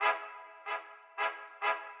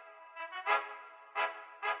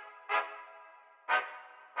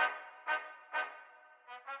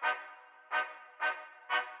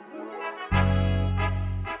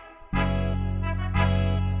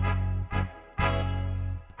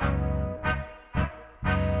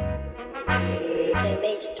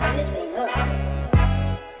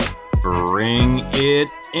Bring it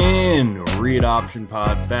in. Read Option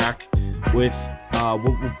Pod back with what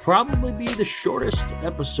will probably be the shortest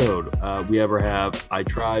episode we ever have. I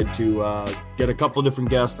tried to get a couple different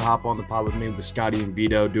guests to hop on the pod with me, with Scotty and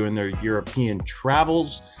Vito doing their European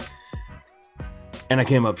travels, and I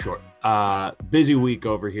came up short. Busy week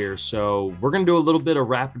over here, so we're going to do a little bit of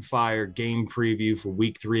rapid fire game preview for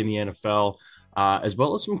week 3 in the NFL. As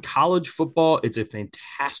well as some college football. It's a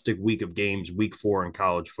fantastic week of games, week 4 in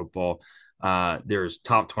college football. There's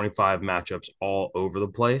top 25 matchups all over the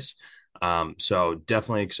place. So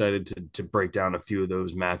definitely excited to break down a few of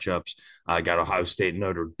those matchups. I got Ohio State,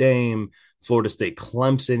 Notre Dame, Florida State,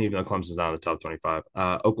 Clemson, even though Clemson's not in the top 25,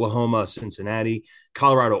 Oklahoma, Cincinnati,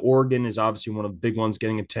 Colorado, Oregon is obviously one of the big ones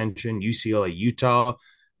getting attention, UCLA, Utah.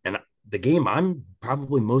 And the game I'm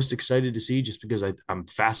probably most excited to see, just because I'm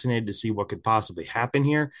fascinated to see what could possibly happen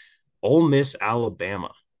here. Ole Miss,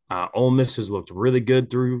 Alabama. Ole Miss has looked really good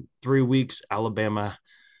through 3 weeks. Alabama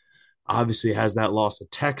obviously has that loss to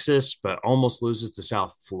Texas, but almost loses to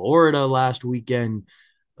South Florida last weekend.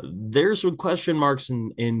 There's some question marks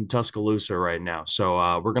in Tuscaloosa right now. So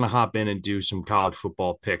we're going to hop in and do some college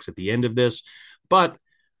football picks at the end of this, but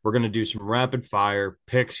we're going to do some rapid fire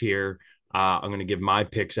picks here. I'm going to give my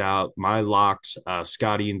picks out, my locks.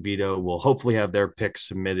 Scotty and Vito will hopefully have their picks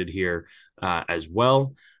submitted here as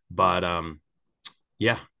well. But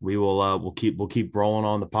yeah, we'll keep rolling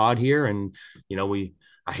on the pod here. And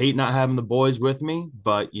I hate not having the boys with me,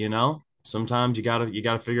 but sometimes you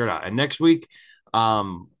gotta figure it out. And next week,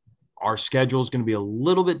 our schedule is going to be a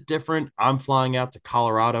little bit different. I'm flying out to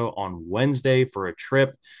Colorado on Wednesday for a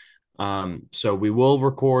trip. So we will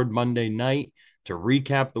record Monday night to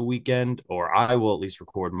recap the weekend, or I will at least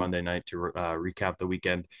record Monday night to recap the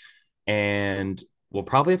weekend. And we'll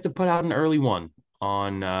probably have to put out an early one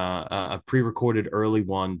on a pre-recorded early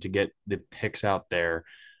one to get the picks out there.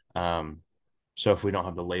 So if we don't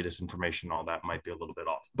have the latest information, all that might be a little bit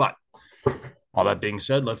off. But all that being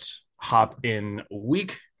said, let's hop in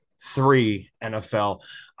week 3 NFL.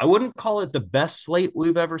 I wouldn't call it the best slate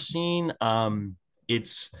we've ever seen.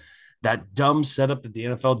 It's that dumb setup that the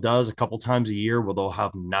NFL does a couple times a year where they'll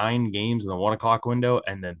have 9 games in the 1 o'clock window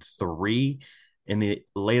and then 3 in the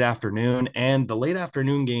late afternoon. And the late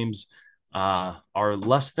afternoon games are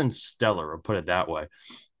less than stellar, I'll put it that way.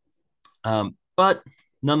 But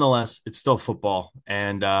nonetheless, it's still football.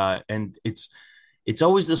 And it's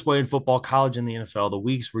always this way in football, college, and the NFL, the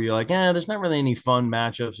weeks where you're like, there's not really any fun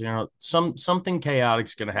matchups. Something chaotic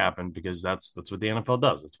is going to happen because that's what the NFL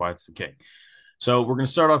does. That's why it's the king. So we're going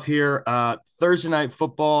to start off here. Thursday night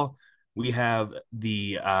football, we have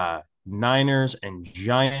the Niners and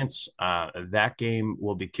Giants. That game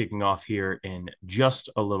will be kicking off here in just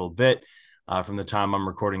a little bit from the time I'm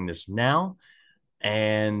recording this now.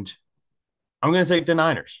 And I'm going to take the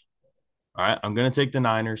Niners. All right. I'm going to take the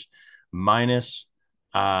Niners minus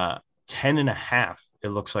 10.5. It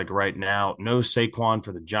looks like right now. No Saquon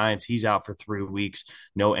for the Giants. He's out for 3 weeks.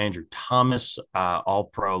 No Andrew Thomas,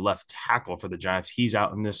 all-pro left tackle for the Giants. He's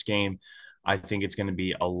out in this game. I think it's going to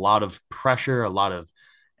be a lot of pressure, a lot of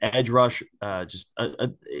edge rush.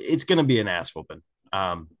 It's going to be an ass whooping.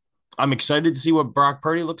 I'm excited to see what Brock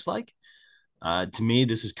Purdy looks like. To me,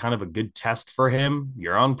 this is kind of a good test for him.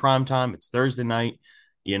 You're on primetime. It's Thursday night.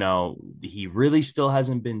 He really still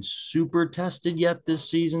hasn't been super tested yet this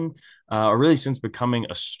season, or really since becoming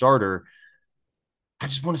a starter. I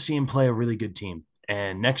just want to see him play a really good team.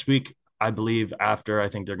 And next week, I believe I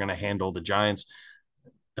think they're going to handle the Giants.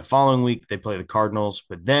 The following week, they play the Cardinals,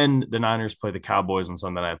 but then the Niners play the Cowboys on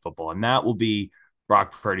Sunday Night Football. And that will be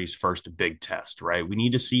Brock Purdy's first big test, right? We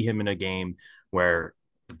need to see him in a game where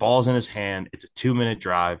the ball's in his hand. It's a 2-minute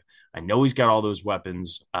drive. I know he's got all those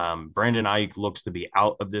weapons. Brandon Ayuk looks to be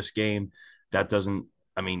out of this game. That doesn't,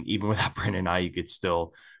 even without Brandon Ayuk, it's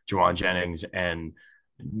still Juwan Jennings and,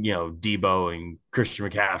 Debo and Christian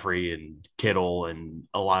McCaffrey and Kittle and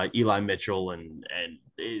Eli Mitchell. And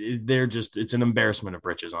they're just, it's an embarrassment of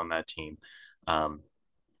riches on that team.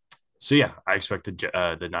 So yeah, I expect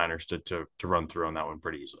the Niners to run through on that one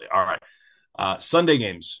pretty easily. All right. Sunday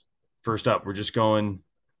games. First up, we're just going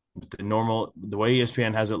the way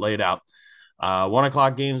ESPN has it laid out. 1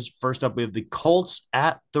 o'clock games. First up, we have the Colts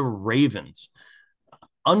at the Ravens.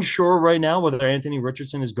 Unsure right now whether Anthony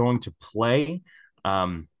Richardson is going to play.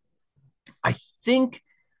 I think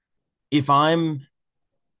if I'm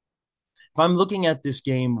looking at this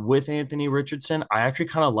game with Anthony Richardson, I actually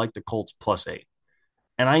kind of like the Colts +8.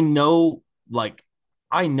 And I know,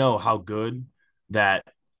 I know how good that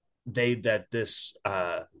this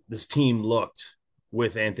team looked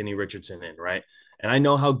with Anthony Richardson in, right? And I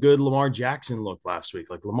know how good Lamar Jackson looked last week.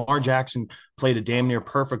 Like Lamar Jackson played a damn near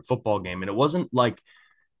perfect football game. And it wasn't like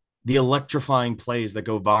the electrifying plays that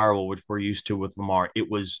go viral, which we're used to with Lamar.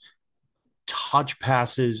 It was touch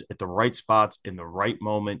passes at the right spots in the right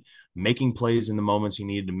moment, making plays in the moments he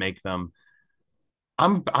needed to make them.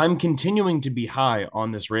 I'm continuing to be high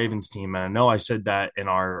on this Ravens team, and I know I said that in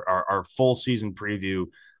our full season preview,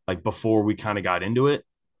 like before we kind of got into it,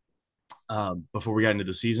 before we got into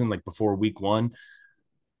the season, like before week one.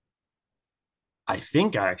 I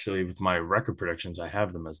think actually with my record predictions, I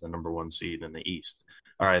have them as the number one seed in the East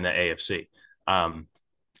or in the AFC.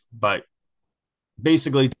 But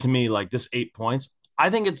basically, to me, like this 8 points, I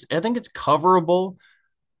think it's coverable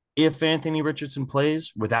if Anthony Richardson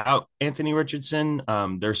plays. Without Anthony Richardson,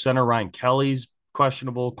 their center Ryan Kelly's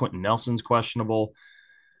questionable, Quentin Nelson's questionable,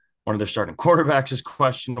 one of their starting quarterbacks is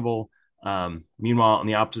questionable. Meanwhile, on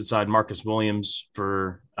the opposite side, Marcus Williams,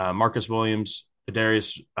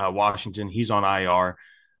 Darius Washington, he's on IR.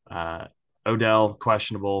 Odell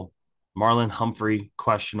questionable, Marlon Humphrey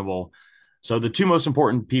questionable. So the two most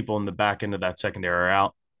important people in the back end of that secondary are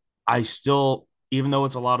out. I still, even though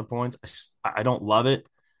it's a lot of points, I don't love it.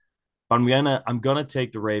 But I'm gonna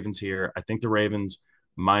take the Ravens here. I think the Ravens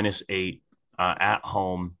 -8 at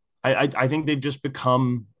home. I think they've just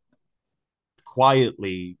become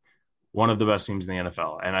quietly one of the best teams in the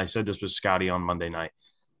NFL. And I said this with Scotty on Monday night.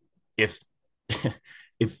 If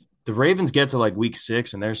if the Ravens get to like week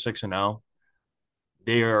 6 and they're 6-0,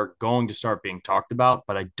 they are going to start being talked about,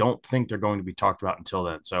 but I don't think they're going to be talked about until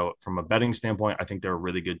then. So from a betting standpoint, I think they're a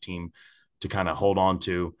really good team to kind of hold on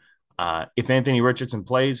to. If Anthony Richardson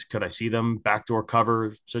plays, could I see them backdoor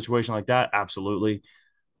cover situation like that? Absolutely.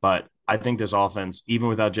 But I think this offense, even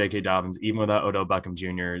without J.K. Dobbins, even without Odell Beckham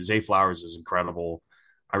Jr., Zay Flowers is incredible.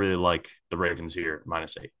 I really like the Ravens here,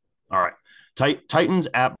 -8. All right. Titans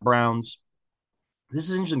at Browns. This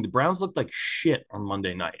is interesting. The Browns looked like shit on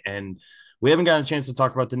Monday night. And we haven't gotten a chance to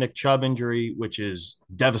talk about the Nick Chubb injury, which is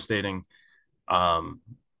devastating. Um,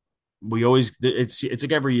 we always it's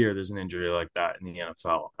like every year there's an injury like that in the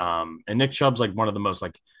NFL. And Nick Chubb's like one of the most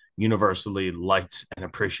like universally liked and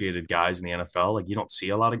appreciated guys in the NFL. Like you don't see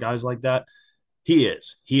a lot of guys like that. He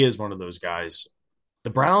is one of those guys. The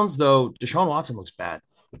Browns though, Deshaun Watson looks bad,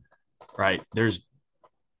 right? There's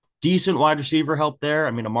decent wide receiver help there.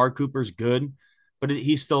 I mean, Amari Cooper's good, but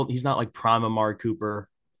he's not like prime Amari Cooper.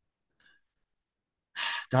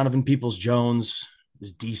 Donovan Peoples Jones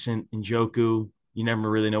is decent. Njoku, you never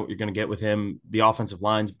really know what you're going to get with him. The offensive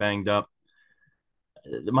line's banged up.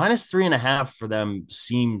 The -3.5 for them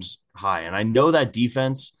seems high. And I know that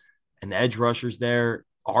defense and the edge rushers there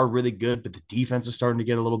are really good, but the defense is starting to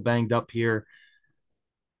get a little banged up here.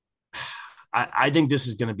 I think this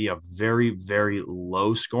is going to be a very, very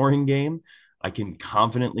low scoring game. I can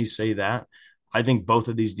confidently say that. I think both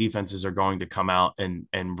of these defenses are going to come out and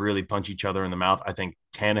really punch each other in the mouth. I think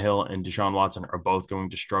Tannehill and Deshaun Watson are both going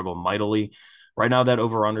to struggle mightily. Right now, that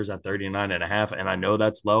over-under is at 39.5, and I know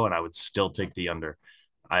that's low, and I would still take the under.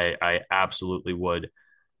 I absolutely would.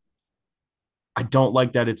 I don't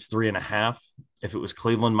like that it's 3.5. If it was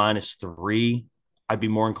Cleveland -3, I'd be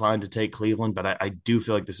more inclined to take Cleveland, but I do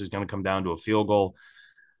feel like this is going to come down to a field goal.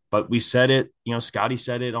 But we said it, Scotty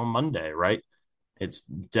said it on Monday, right? It's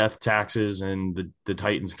death taxes and the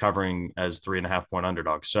Titans covering as 3.5 point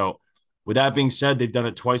underdogs. So with that being said, they've done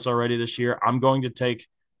it twice already this year. I'm going to take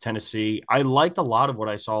Tennessee. I liked a lot of what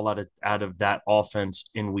I saw out of that offense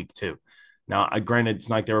in week 2. Now, granted, it's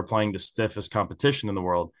not like they were playing the stiffest competition in the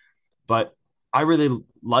world, but I really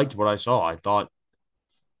liked what I saw. I thought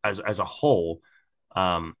as a whole,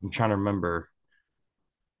 I'm trying to remember,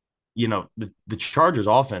 the Chargers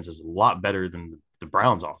offense is a lot better than the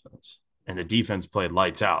Browns offense, and the defense played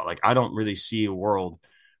lights out. Like, I don't really see a world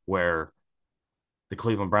where the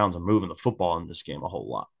Cleveland Browns are moving the football in this game a whole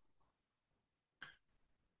lot.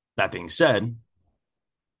 That being said,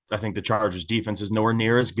 I think the Chargers defense is nowhere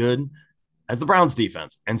near as good as the Browns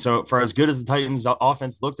defense. And so for as good as the Titans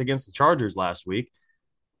offense looked against the Chargers last week,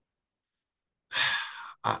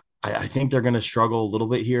 I think they're going to struggle a little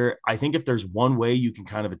bit here. I think if there's one way you can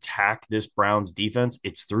kind of attack this Browns defense,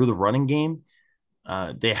 it's through the running game.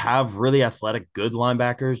 They have really athletic, good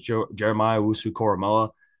linebackers, Jeremiah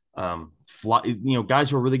Owusu-Koramoah, guys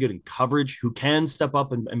who are really good in coverage, who can step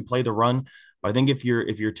up and play the run. But I think if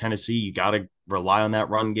you're Tennessee, you got to rely on that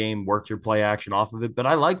run game, work your play action off of it. But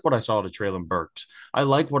I like what I saw out of Treylon Burks. I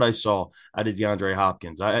like what I saw out of DeAndre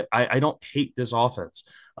Hopkins. I don't hate this offense.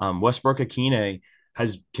 Westbrook Akine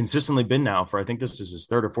has consistently been now for, I think this is his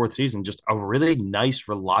third or fourth season, just a really nice,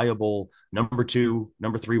 reliable number two,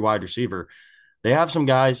 number three wide receiver. They have some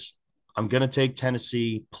guys. I'm going to take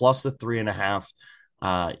Tennessee plus the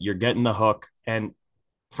 3.5. You're getting the hook. And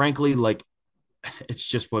frankly, like it's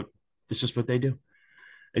just what they do.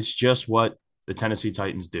 It's just what the Tennessee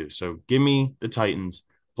Titans do. So give me the Titans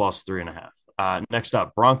plus 3.5. Next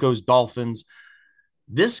up, Broncos, Dolphins.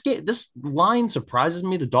 This line surprises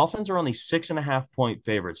me. The Dolphins are only 6.5 point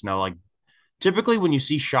favorites. Now, like typically when you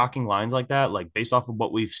see shocking lines like that, like based off of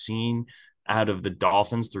what we've seen out of the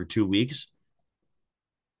Dolphins through 2 weeks,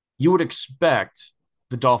 you would expect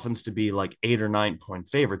the Dolphins to be like 8 or 9 point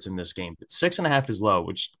favorites in this game. But 6.5 is low,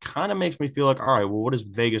 which kind of makes me feel like, all right, well, what does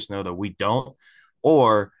Vegas know that we don't?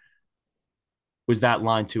 Or was that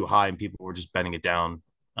line too high and people were just betting it down?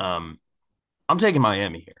 Um, I'm taking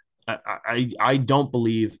Miami here. I don't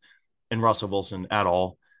believe in Russell Wilson at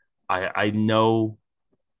all. I know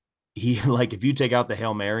he like if you take out the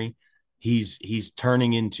Hail Mary, he's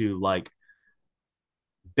turning into like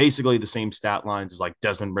basically the same stat lines as like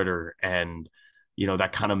Desmond Ritter and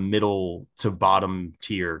that kind of middle to bottom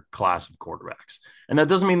tier class of quarterbacks. And that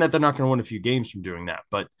doesn't mean that they're not going to win a few games from doing that.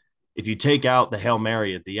 But if you take out the Hail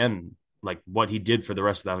Mary at the end, like what he did for the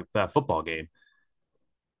rest of that football game,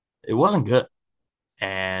 it wasn't good.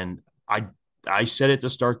 And I said it to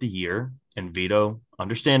start the year, and Vito,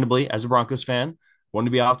 understandably, as a Broncos fan, wanted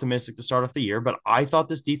to be optimistic to start off the year, but I thought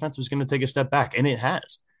this defense was going to take a step back, and it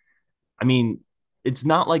has. I mean, it's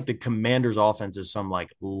not like the Commanders' offense is some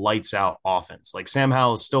like lights out offense. Like Sam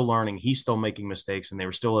Howell is still learning, he's still making mistakes, and they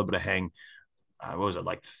were still able to hang. What was it,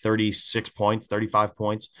 like 36 points, 35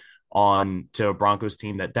 points on to a Broncos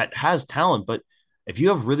team that has talent, but if you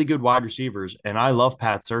have really good wide receivers, and I love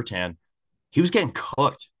Pat Surtain, he was getting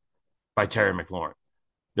cooked by Terry McLaurin.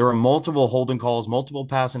 There were multiple holding calls, multiple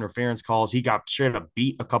pass interference calls. He got straight up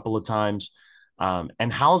beat a couple of times.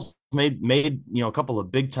 And Howell's made a couple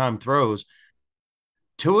of big time throws.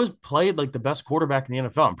 Tua's played like the best quarterback in the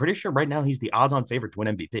NFL. I'm pretty sure right now he's the odds on favorite to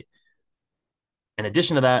win MVP. In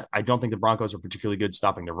addition to that, I don't think the Broncos are particularly good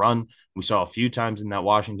stopping the run. We saw a few times in that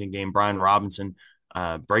Washington game, Brian Robinson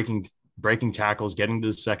breaking tackles, getting to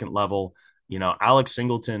the second level. Alex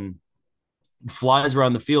Singleton flies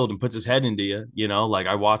around the field and puts his head into you. Like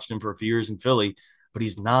I watched him for a few years in Philly, but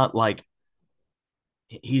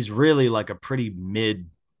he's really like a pretty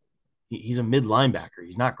mid. He's a mid linebacker.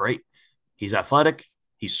 He's not great. He's athletic.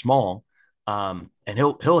 He's small, and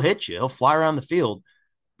he'll hit you. He'll fly around the field,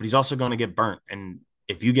 but he's also going to get burnt. And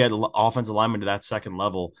if you get offensive lineman to that second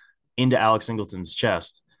level into Alex Singleton's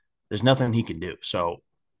chest, there's nothing he can do. So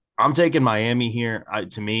I'm taking Miami here.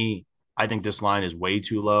 To me, I think this line is way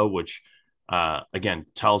too low, which again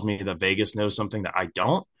tells me that Vegas knows something that I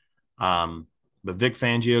don't. But Vic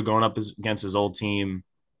Fangio going up against his old team,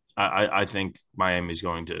 I think Miami's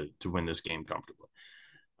going to win this game comfortably.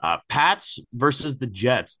 Pats versus the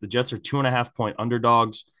Jets. The Jets are 2.5 point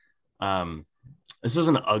underdogs. This is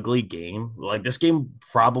an ugly game. Like this game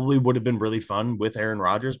probably would have been really fun with Aaron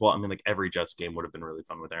Rodgers. Well, I mean, like every Jets game would have been really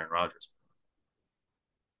fun with Aaron Rodgers.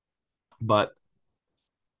 But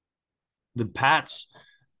the Pats,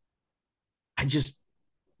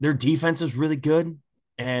 their defense is really good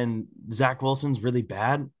and Zach Wilson's really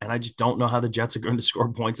bad. And I just don't know how the Jets are going to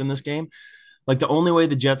score points in this game. Like the only way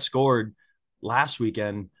the Jets scored last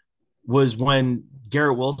weekend was when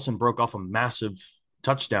Garrett Wilson broke off a massive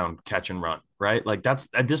touchdown catch and run, right? Like that's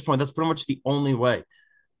at this point, that's pretty much the only way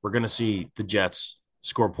we're going to see the Jets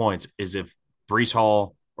score points is if Breece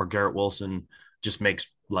Hall or Garrett Wilson just makes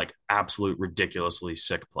like absolute ridiculously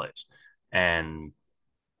sick plays. And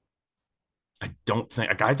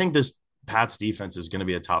I think this Pats defense is going to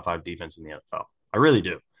be a top 5 defense in the NFL. I really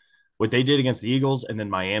do. What they did against the Eagles and then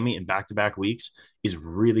Miami in back-to-back weeks is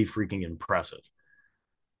really freaking impressive.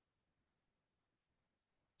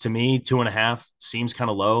 To me, 2.5 seems kind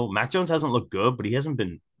of low. Mac Jones hasn't looked good, but he hasn't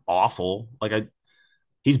been awful.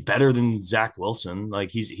 He's better than Zach Wilson.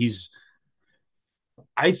 Like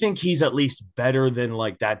I think he's at least better than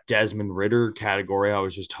like that Desmond Ritter category I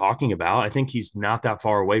was just talking about. I think he's not that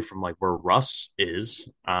far away from like where Russ is,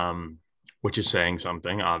 which is saying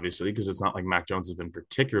something, obviously, because it's not like Mac Jones has been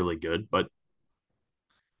particularly good. But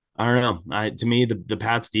I don't know. To me, the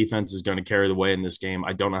Pats defense is going to carry the way in this game.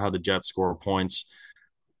 I don't know how the Jets score points.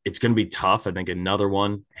 It's going to be tough. I think another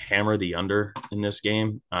one, hammer the under in this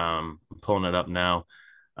game. I'm pulling it up now.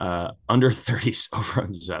 Under 30, over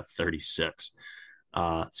is at 36.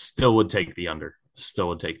 Still would take the under. Still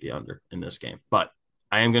would take the under in this game. But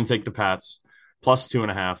I am going to take the Pats plus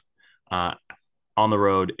 2.5 on the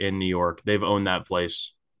road in New York. They've owned that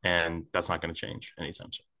place, and that's not going to change anytime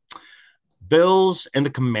soon. Bills and the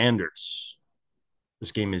Commanders.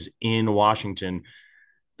 This game is in Washington.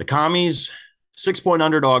 The Commies, 6-point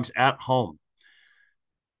underdogs at home.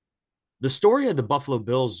 The story of the Buffalo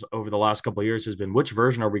Bills over the last couple of years has been, which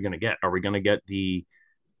version are we going to get? Are we going to get the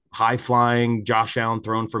high flying Josh Allen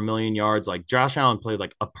thrown for a million yards? Like Josh Allen played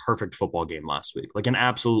like a perfect football game last week, like an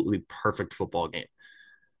absolutely perfect football game.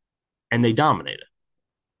 And they dominated.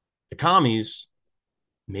 The Commies,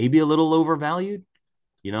 maybe a little overvalued.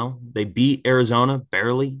 They beat Arizona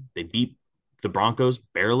barely. They beat the Broncos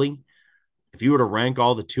barely. If you were to rank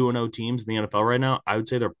all the 2-0 teams in the NFL right now, I would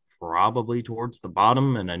say they're probably towards the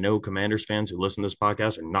bottom. And I know Commanders fans who listen to this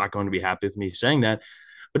podcast are not going to be happy with me saying that,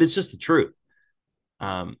 but it's just the truth.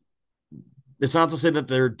 Um, it's not to say that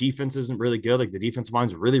their defense isn't really good. Like the defensive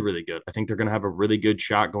line's really, really good. I think they're going to have a really good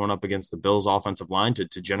shot going up against the Bills' offensive line to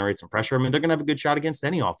generate some pressure. I mean, they're going to have a good shot against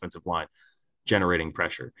any offensive line generating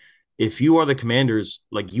pressure. If you are the Commanders,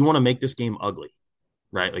 like you want to make this game ugly,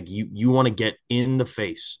 right? Like you want to get in the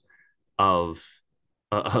face of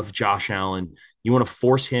Josh Allen. You want to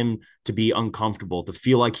force him to be uncomfortable, to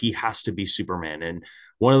feel like he has to be Superman. And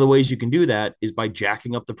one of the ways you can do that is by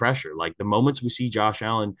jacking up the pressure. Like the moments we see Josh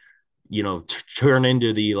Allen, turn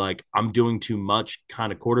into the like I'm doing too much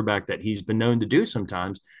kind of quarterback that he's been known to do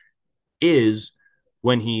sometimes, is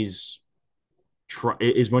when he's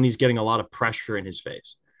getting a lot of pressure in his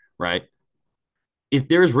face, right? If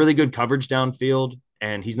there's really good coverage downfield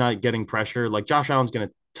and he's not getting pressure, like Josh Allen's going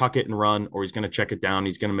to tuck it and run, or he's going to check it down.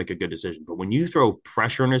 He's going to make a good decision. But when you throw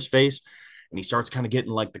pressure in his face and he starts kind of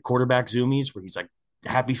getting like the quarterback zoomies where he's like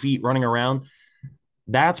happy feet running around,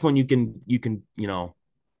 that's when you can,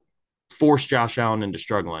 force Josh Allen into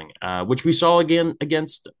struggling, which we saw again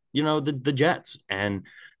against, the Jets. And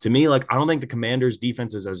to me, like, I don't think the Commanders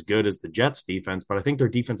defense is as good as the Jets defense, but I think their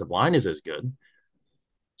defensive line is as good.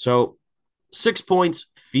 So 6 points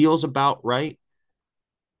feels about right,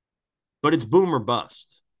 but it's boom or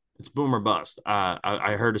bust. It's boom or bust.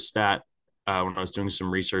 I heard a stat when I was doing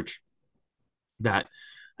some research that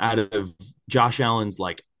out of Josh Allen's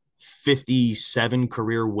like 57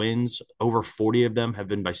 career wins, over 40 of them have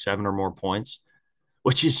been by 7 or more points,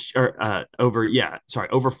 which is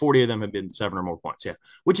over 40 of them have been 7 or more points. Yeah,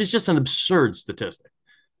 which is just an absurd statistic,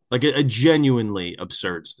 like a genuinely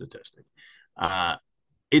absurd statistic.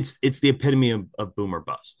 It's the epitome of boom or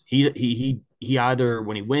bust. He either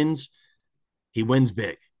when he wins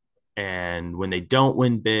big, and when they don't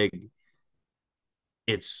win big,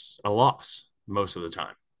 it's a loss most of the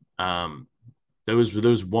time.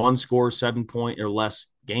 Those one score 7-point or less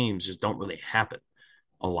games just don't really happen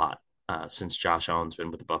a lot since Josh Allen's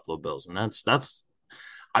been with the Buffalo Bills, and that's.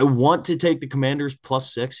 I want to take the Commanders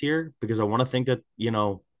 +6 here because I want to think that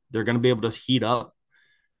they're going to be able to heat up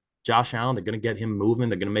Josh Allen. They're going to get him moving.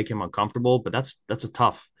 They're going to make him uncomfortable, but it's a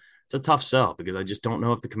tough sell because I just don't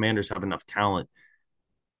know if the Commanders have enough talent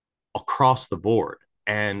across the board.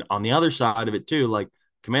 And on the other side of it too, like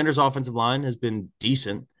Commanders offensive line has been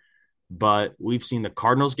decent, but we've seen the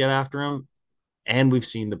Cardinals get after him and we've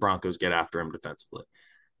seen the Broncos get after him defensively.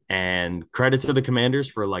 And credit to the Commanders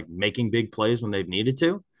for like making big plays when they've needed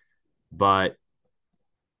to, but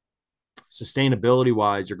sustainability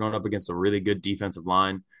wise, you're going up against a really good defensive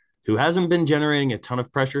line who hasn't been generating a ton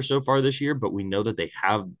of pressure so far this year, but we know that they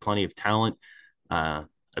have plenty of talent, a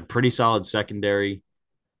pretty solid secondary.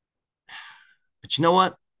 But you know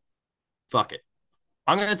what? Fuck it.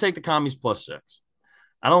 I'm going to take the Commies +6.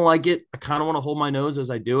 I don't like it. I kind of want to hold my nose as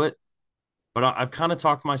I do it, but I've kind of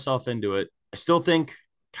talked myself into it. I still think,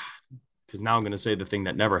 because now I'm going to say the thing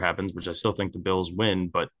that never happens, which I still think the Bills win,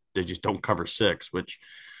 but they just don't cover 6, which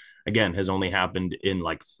again has only happened in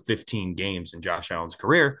like 15 games in Josh Allen's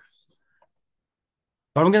career.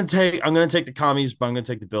 But I'm going to take the Commies, but I'm going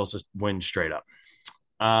to take the Bills to win straight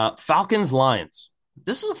up. Falcons Lions.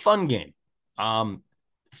 This is a fun game.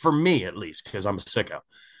 For me at least, because I'm a sicko.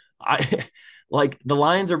 I like the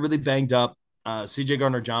Lions are really banged up. CJ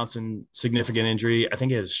Gardner-Johnson, significant injury. I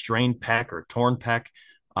think he has a strained pec or torn pec.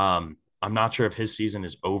 I'm not sure if his season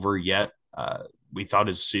is over yet. We thought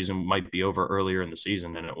his season might be over earlier in the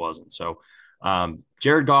season, and it wasn't. So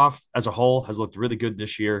Jared Goff as a whole has looked really good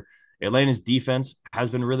this year. Atlanta's defense has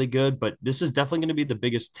been really good, but this is definitely going to be the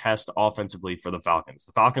biggest test offensively for the Falcons.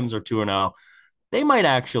 The Falcons are 2-0. They might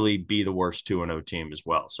actually be the worst 2-0 team as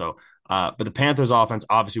well. So, but the Panthers offense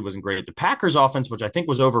obviously wasn't great. The Packers offense, which I think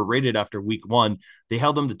was overrated after week 1, they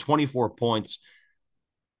held them to 24 points.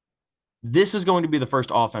 This is going to be the first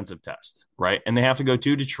offensive test, right? And they have to go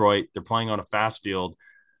to Detroit. They're playing on a fast field.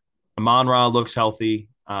 Amon-Ra looks healthy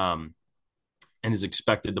and is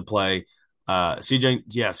expected to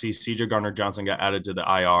CJ Gardner-Johnson got added to the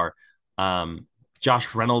IR.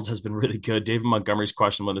 Josh Reynolds has been really good. David Montgomery's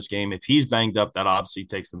questionable in this game. If he's banged up, that obviously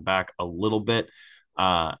takes them back a little bit.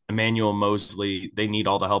 Emmanuel Mosley, they need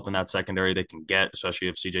all the help in that secondary they can get, especially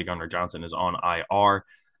if CJ Gunnar Johnson is on IR.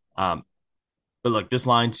 Um, but look, this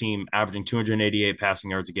line team averaging 288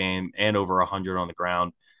 passing yards a game and over 100 on the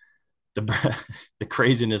ground. The the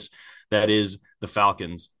craziness that is the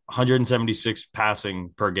Falcons, 176 passing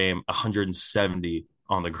per game, 170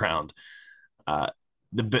 on the ground. Uh,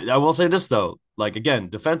 I will say this though, like again,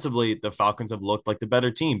 defensively, the Falcons have looked like the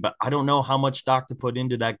better team, but I don't know how much stock to put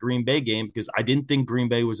into that Green Bay game because I didn't think Green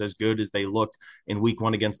Bay was as good as they looked in Week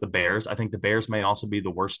 1 against the Bears. I think the Bears may also be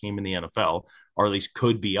the worst team in the NFL, or at least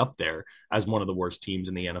could be up there as one of the worst teams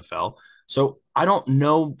in the NFL. So I don't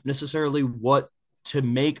know necessarily what to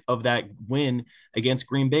make of that win against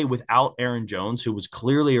Green Bay without Aaron Jones, who was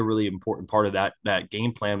clearly a really important part of that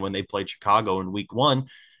game plan when they played Chicago in Week 1.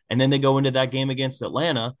 And then they go into that game against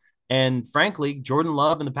Atlanta. And frankly, Jordan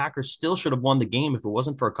Love and the Packers still should have won the game if it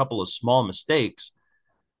wasn't for a couple of small mistakes.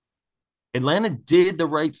 Atlanta did the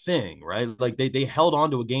right thing, right? Like they held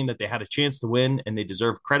on to a game that they had a chance to win, and they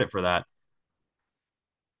deserve credit for that.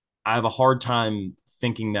 I have a hard time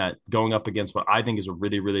thinking that going up against what I think is a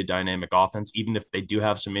really, really dynamic offense, even if they do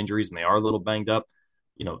have some injuries and they are a little banged up,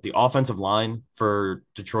 the offensive line for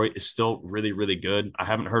Detroit is still really, really good. I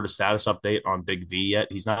haven't heard a status update on Big V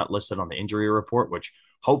yet. He's not listed on the injury report, which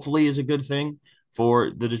hopefully is a good thing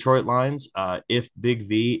for the Detroit Lions. If Big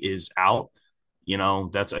V is out,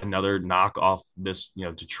 that's another knock off this,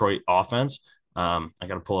 Detroit offense. I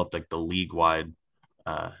got to pull up like the league wide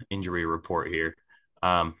injury report here.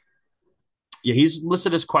 Yeah, he's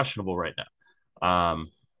listed as questionable right now.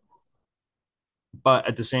 But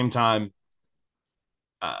at the same time,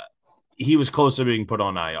 uh, he was close to being put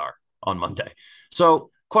on IR on Monday.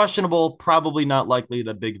 So questionable, probably not likely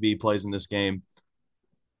that Big V plays in this game.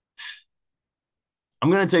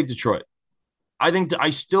 I'm going to take Detroit. I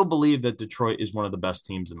still believe that Detroit is one of the best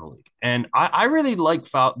teams in the league. And I really like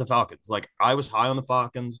the Falcons. Like I was high on the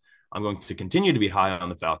Falcons. I'm going to continue to be high on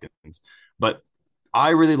the Falcons. But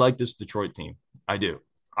I really like this Detroit team. I do.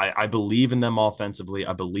 I believe in them offensively.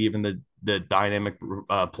 I believe in the dynamic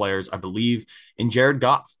players. I believe in Jared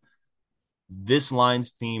Goff. This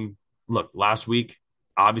Lions team, look, last week,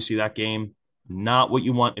 obviously that game, not what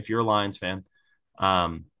you want if you're a Lions fan.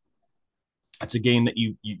 It's a game that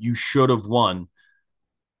you should have won,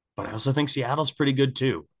 but I also think Seattle's pretty good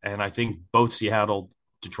too. And I think both Seattle,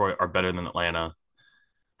 Detroit are better than Atlanta.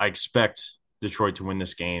 I expect Detroit to win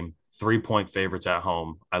this game. 3-point favorites at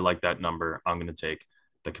home. I like that number. I'm going to take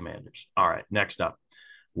the Commanders. All right, next up,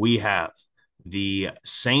 we have the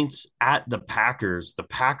Saints at the Packers. The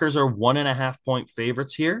Packers are 1.5-point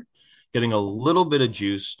favorites here, getting a little bit of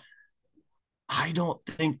juice. I don't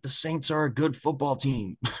think the Saints are a good football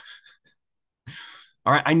team.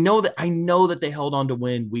 All right, I know that they held on to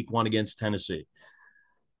win Week 1 against Tennessee.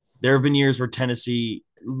 There have been years where Tennessee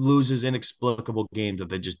loses inexplicable games that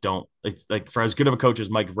they just don't like for as good of a coach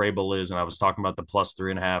as Mike Vrabel is, and I was talking about the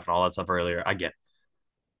 +3.5 and all that stuff earlier. I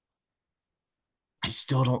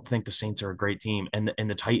still don't think the Saints are a great team, and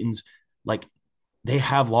the Titans, like they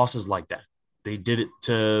have losses like that. They did it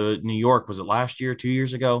to New York. Was it last year, 2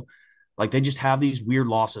 years ago? Like they just have these weird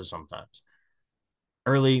losses sometimes.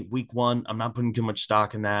 Early Week 1, I'm not putting too much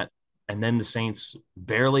stock in that, and then the Saints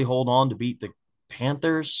barely hold on to beat the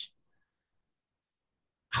Panthers.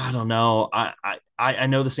 I don't know. I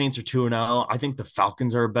know the Saints are 2-0. I think the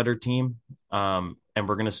Falcons are a better team. And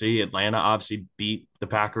we're gonna see Atlanta obviously beat the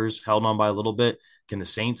Packers, held on by a little bit. Can the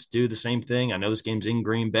Saints do the same thing? I know this game's in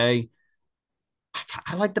Green Bay.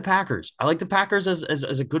 I like the Packers. I like the Packers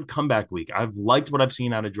as a good comeback week. I've liked what I've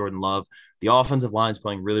seen out of Jordan Love. The offensive line's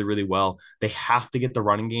playing really, really well. They have to get the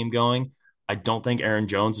running game going. I don't think Aaron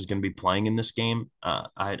Jones is going to be playing in this game.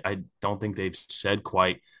 I don't think they've said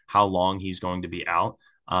quite how long he's going to be out.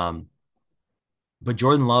 Um, but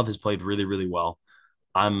Jordan Love has played really, really well.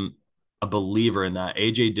 I'm a believer in that.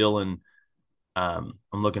 AJ Dillon, I'm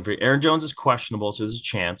looking for Aaron Jones is questionable, so there's a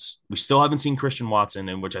chance. We still haven't seen Christian Watson,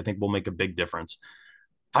 in which I think will make a big difference.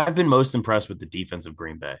 I've been most impressed with the defense of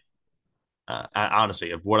Green Bay.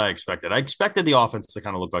 Honestly, of what I expected. I expected the offense to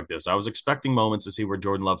kind of look like this. I was expecting moments to see where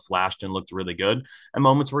Jordan Love flashed and looked really good, and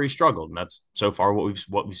moments where he struggled. And that's so far what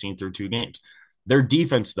we've seen through 2 games. Their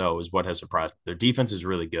defense, though, is what has surprised me. Their defense is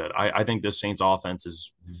really good. I think this Saints offense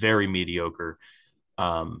is very mediocre.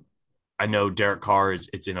 Um, I know Derek Carr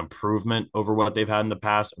it's an improvement over what they've had in the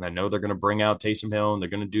past, and I know they're going to bring out Taysom Hill and they're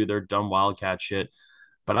going to do their dumb Wildcat shit.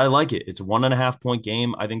 But I like it. It's a 1.5-point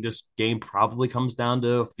game. I think this game probably comes down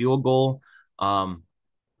to a field goal. Um,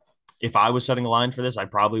 if I was setting a line for this, I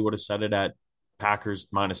probably would have set it at Packers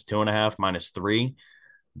 -2.5, -3,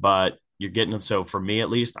 but you're getting it. So for me, at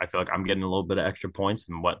least, I feel like I'm getting a little bit of extra points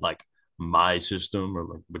than what like my system or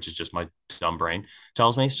like, which is just my dumb brain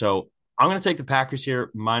tells me. So I'm going to take the Packers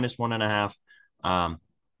here -1.5. Um,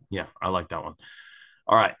 yeah, I like that one.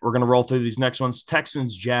 All right, we're going to roll through these next ones.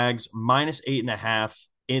 Texans, Jags, -8.5.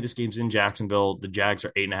 This game's in Jacksonville. The Jags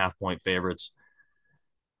are 8.5 point favorites.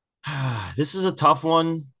 This is a tough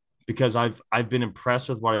one because I've been impressed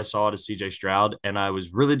with what I saw out of CJ Stroud, and I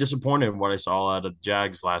was really disappointed in what I saw out of the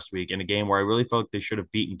Jags last week in a game where I really felt like they should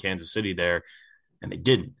have beaten Kansas City there, and they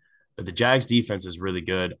didn't. But the Jags defense is really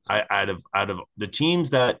good. Out of the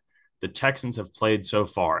teams that the Texans have played so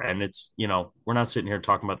far, and it's we're not sitting here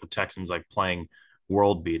talking about the Texans like playing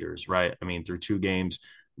world beaters, right? I mean, through 2 games,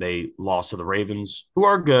 they lost to the Ravens, who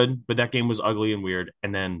are good, but that game was ugly and weird,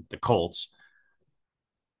 and then the Colts.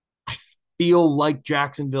 I feel like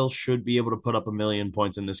Jacksonville should be able to put up 1 million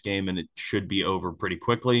points in this game, and it should be over pretty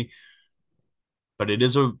quickly. But it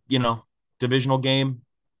is a divisional game.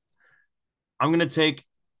 I'm going to take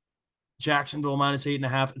Jacksonville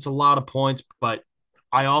 -8.5. It's a lot of points, but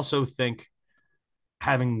I also think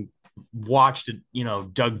having watched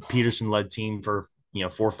Doug Peterson led team for 4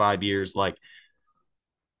 or 5 years, like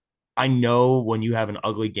I know when you have an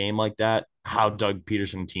ugly game like that, how Doug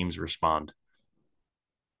Peterson teams respond.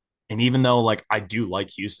 And even though like I do like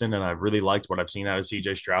Houston and I've really liked what I've seen out of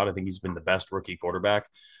CJ Stroud, I think he's been the best rookie quarterback.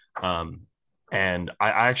 Um, and I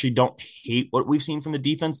actually don't hate what we've seen from the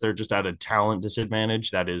defense. They're just at a talent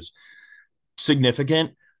disadvantage that is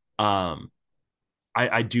significant. Um,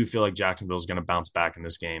 I do feel like Jacksonville is going to bounce back in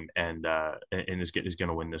this game and is going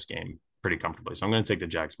to win this game pretty comfortably. So I'm going to take the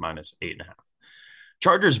Jags -8.5.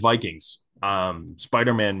 Chargers Vikings,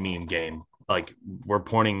 Spider-Man meme game. Like we're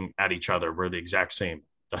pointing at each other. We're the exact same.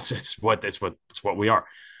 It's what we are.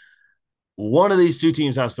 One of these two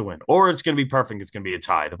teams has to win, or it's going to be perfect. It's going to be a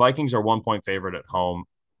tie. The Vikings are 1 point favorite at home.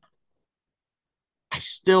 I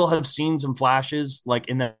still have seen some flashes like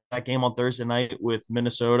in that game on Thursday night with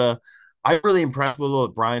Minnesota. I'm really impressed with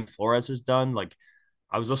what Brian Flores has done. Like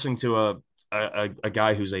I was listening to a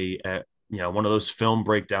guy who's a one of those film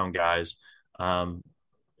breakdown guys, and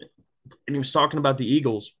he was talking about the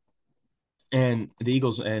Eagles and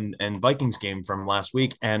Vikings game from last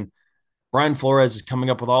week, and Brian Flores is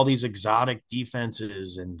coming up with all these exotic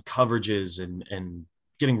defenses and coverages and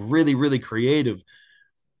getting really, really creative.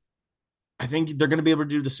 I think they're going to be able to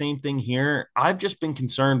do the same thing here. I've just been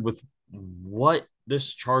concerned with what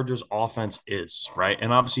this Chargers offense is, right?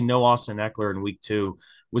 And obviously, no Austin Eckler in week 2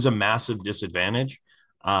 was a massive disadvantage.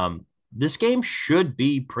 This game should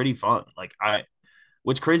be pretty fun.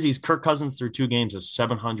 What's crazy is Kirk Cousins through 2 games has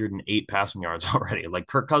 708 passing yards already. Like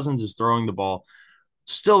Kirk Cousins is throwing the ball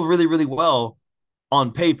still really, really well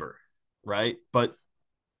on paper, right? But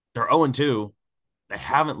they're 0-2. They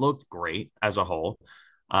haven't looked great as a whole.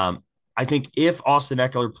 I think if Austin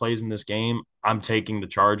Eckler plays in this game, I'm taking the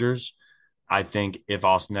Chargers. I think if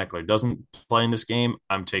Austin Eckler doesn't play in this game,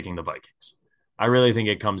 I'm taking the Vikings. I really think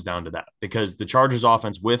it comes down to that because the Chargers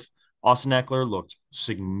offense with Austin Eckler looked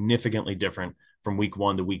significantly different from week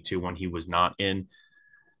 1 to week 2 when he was not in.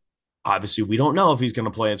 Obviously, we don't know if he's going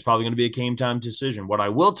to play. It's probably going to be a game time decision. What I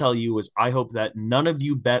will tell you is I hope that none of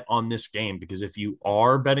you bet on this game because if you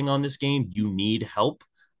are betting on this game, you need help.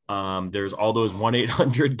 There's all those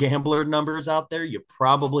 1-800 gambler numbers out there. You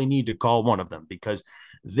probably need to call one of them because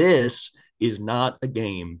this is not a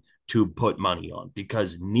game to put money on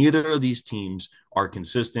because neither of these teams are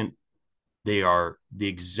consistent. They are the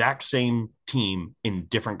exact same team in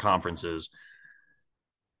different conferences.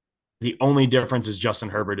 The only difference is Justin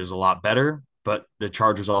Herbert is a lot better, but the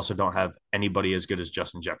Chargers also don't have anybody as good as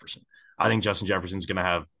Justin Jefferson. I think Justin Jefferson's going to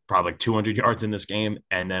have probably like 200 yards in this game.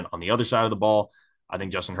 And then on the other side of the ball, I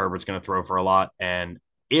think Justin Herbert's going to throw for a lot. And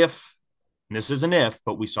this is an if,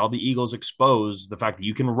 but we saw the Eagles expose the fact that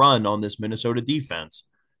you can run on this Minnesota defense.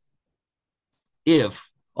 If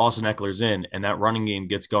Austin Eckler's in and that running game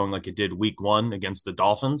gets going like it did week 1 against the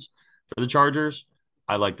Dolphins for the Chargers,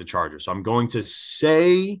 I like the Chargers. So I'm going to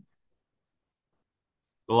say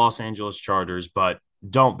the Los Angeles Chargers, but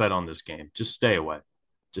don't bet on this game. Just stay away.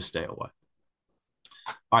 Just stay away.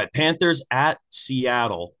 All right, Panthers at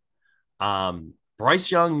Seattle.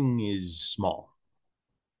 Bryce Young is small.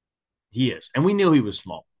 He is. And we knew he was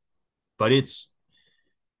small. But it's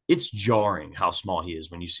jarring how small he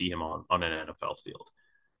is when you see him on an NFL field.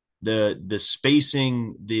 The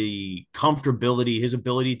spacing, the comfortability, his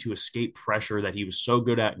ability to escape pressure that he was so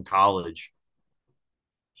good at in college,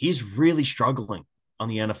 he's really struggling on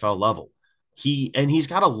the NFL level. He's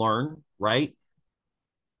got to learn, right?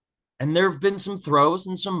 And there have been some throws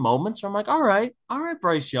and some moments where I'm like, all right,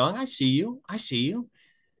 Bryce Young, I see you. I see you.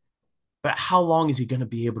 But how long is he going to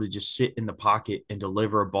be able to just sit in the pocket and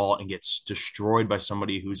deliver a ball and get destroyed by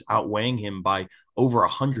somebody who's outweighing him by over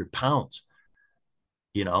 100 pounds?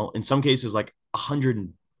 In some cases, like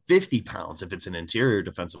 150 pounds if it's an interior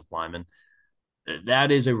defensive lineman.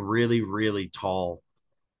 That is a really, really tall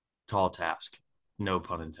task. No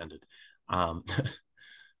pun intended. Um,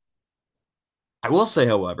 I will say,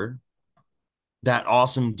 however, that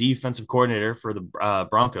awesome defensive coordinator for the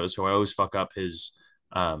Broncos, who I always fuck up his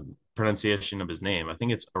pronunciation of his name. I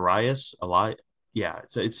think it's Arias. Yeah,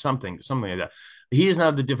 it's something like that. He is now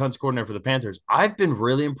the defense coordinator for the Panthers. I've been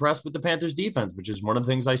really impressed with the Panthers defense, which is one of the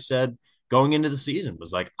things I said going into the season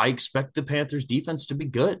was like, I expect the Panthers defense to be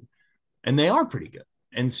good, and they are pretty good.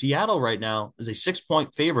 And Seattle right now is a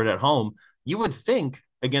 6-point favorite at home. You would think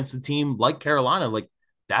against a team like Carolina, like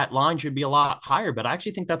that line should be a lot higher, but I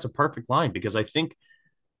actually think that's a perfect line because I think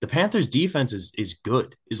the Panthers defense is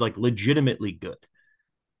good, is like legitimately good.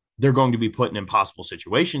 They're going to be put in impossible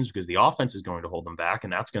situations because the offense is going to hold them back,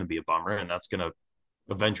 and that's going to be a bummer, and that's going to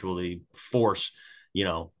eventually force, you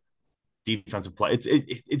know, defensive play.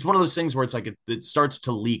 It's one of those things where it's like it starts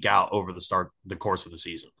to leak out over the course of the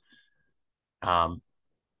season. Um,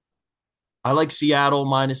 I like Seattle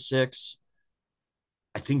 -6.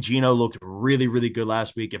 I think Gino looked really, really good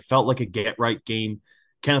last week. It felt like a get right game.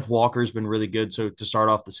 Kenneth Walker's been really good. So to start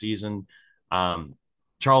off the season,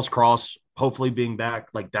 Charles Cross hopefully being back,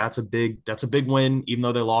 like that's a big win. Even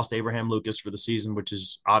though they lost Abraham Lucas for the season, which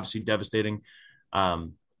is obviously devastating.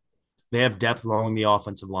 Um, they have depth along the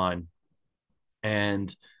offensive line,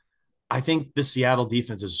 and I think the Seattle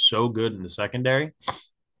defense is so good in the secondary.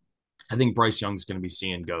 I think Bryce Young's going to be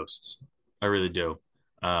seeing ghosts. I really do.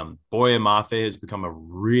 Boye Mafe has become a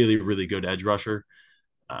really, really good edge rusher.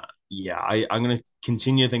 Yeah, I'm going to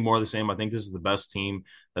continue to think more of the same. I think this is the best team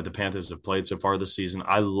that the Panthers have played so far this season.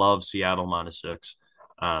 I love Seattle -6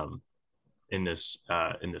 in this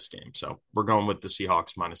game. So we're going with the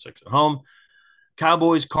Seahawks -6 at home.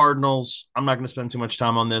 Cowboys, Cardinals. I'm not going to spend too much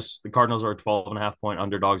time on this. The Cardinals are 12.5-point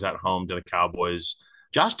underdogs at home to the Cowboys.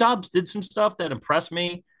 Josh Dobbs did some stuff that impressed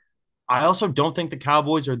me. I also don't think the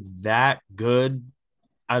Cowboys are that good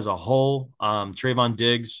as a whole. Trayvon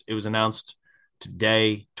Diggs, it was announced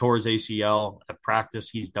today, tore his ACL at practice.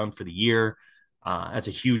 He's done for the year. That's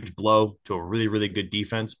a huge blow to a really, really good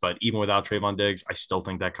defense. But even without Trayvon Diggs, I still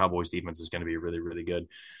think that Cowboys defense is going to be really, really good.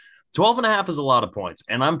 12.5 is a lot of points.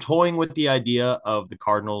 And I'm toying with the idea of the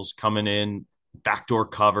Cardinals coming in, backdoor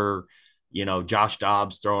cover, Josh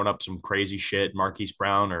Dobbs throwing up some crazy shit, Marquise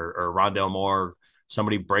Brown or Rondell Moore,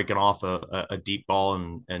 somebody breaking off a deep ball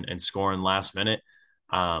and scoring last minute.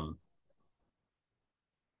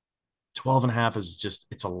 12.5 is just,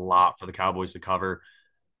 it's a lot for the Cowboys to cover.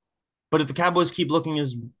 But if the Cowboys keep looking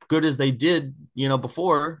as good as they did,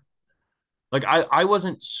 before, like I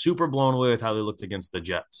wasn't super blown away with how they looked against the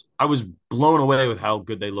Jets. I was blown away with how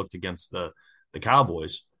good they looked against the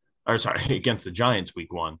Cowboys, or sorry, against the Giants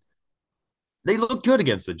week 1. They looked good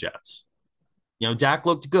against the Jets. Dak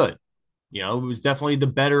looked good. It was definitely the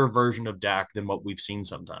better version of Dak than what we've seen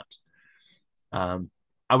sometimes. I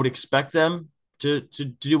would expect them to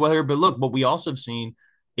do well here. But look, what we also have seen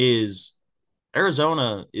is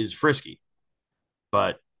Arizona is frisky,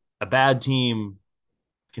 but a bad team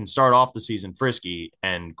can start off the season frisky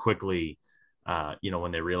and quickly,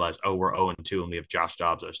 when they realize, oh, we're 0-2 and we have Josh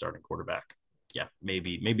Dobbs, our starting quarterback. Yeah,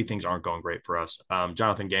 maybe things aren't going great for us.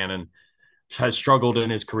 Jonathan Gannon has struggled in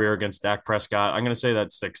his career against Dak Prescott. I'm going to say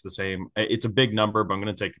that sticks the same. It's a big number, but I'm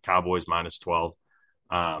going to take the Cowboys -12.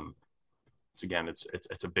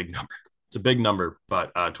 It's a big number. It's a big number,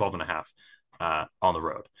 but 12.5 on the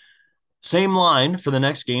road. Same line for the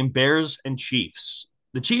next game, Bears and Chiefs.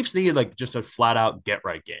 The Chiefs needed like just a flat out get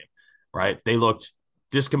right game, right? They looked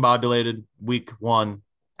discombobulated week 1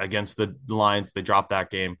 against the Lions. They dropped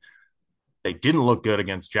that game. They didn't look good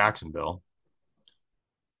against Jacksonville.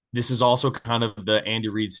 This is also kind of the Andy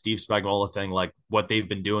Reid, Steve Spagnuolo thing, like what they've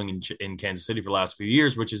been doing in Kansas City for the last few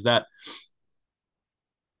years, which is that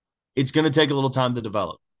it's going to take a little time to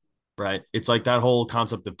develop, right? It's like that whole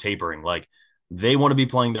concept of tapering. Like they want to be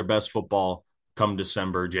playing their best football come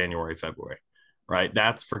December, January, February, right?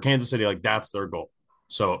 That's for Kansas City. Like that's their goal.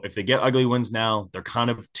 So if they get ugly wins now, they're kind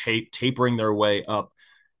of tapering their way up,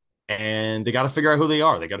 and they got to figure out who they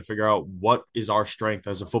are. They got to figure out what is our strength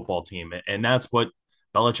as a football team. And that's what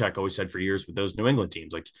Belichick always said for years with those New England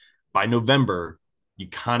teams. Like by November, you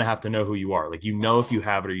kind of have to know who you are. Like, if you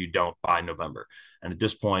have it or you don't by November. And at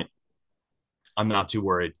this point, I'm not too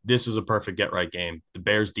worried. This is a perfect get right game. The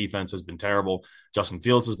Bears defense has been terrible. Justin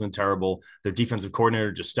Fields has been terrible. Their defensive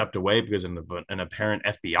coordinator just stepped away because of an apparent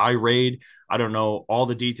FBI raid. I don't know all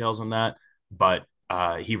the details on that, but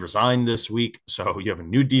he resigned this week. So you have a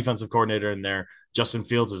new defensive coordinator in there. Justin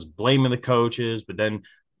Fields is blaming the coaches, but then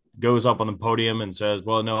goes up on the podium and says,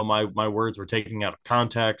 well, no, my words were taken out of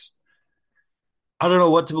context. I don't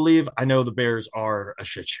know what to believe. I know the Bears are a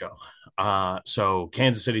shit show. So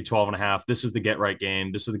Kansas City 12 and a half. This is the get right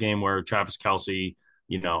game. This is the game where Travis Kelsey,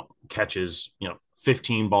 catches,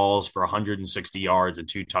 15 balls for 160 yards and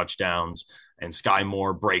 2 touchdowns, and Sky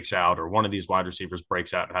Moore breaks out, or one of these wide receivers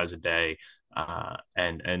breaks out and has a day.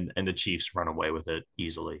 And the Chiefs run away with it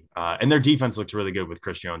easily. And their defense looks really good with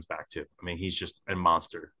Chris Jones back too. I mean, he's just a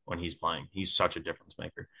monster when he's playing. He's such a difference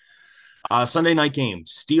maker. Sunday night game,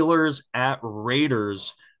 Steelers at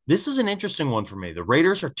Raiders. This is an interesting one for me. The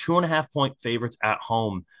Raiders are 2.5 point favorites at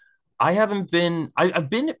home. I've been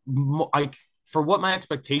like, for what my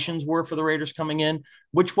expectations were for the Raiders coming in,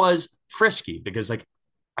 which was frisky, because like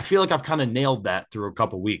I feel like I've kind of nailed that through a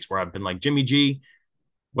couple weeks where I've been like, Jimmy G,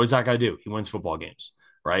 what does that guy do? He wins football games,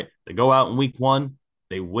 right? They go out in week one,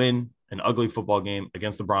 they win an ugly football game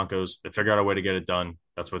against the Broncos. They figure out a way to get it done.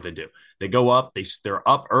 That's what they do. They go up, they're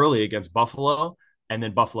up early against Buffalo, and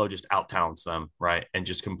then Buffalo just out talents them, right? And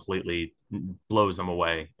just completely blows them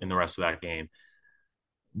away in the rest of that game.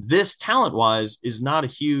 This talent wise is not a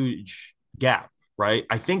huge gap, right?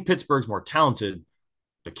 I think Pittsburgh's more talented,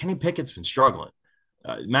 but Kenny Pickett's been struggling.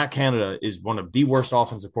 Matt Canada is one of the worst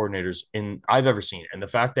offensive coordinators I've ever seen, and the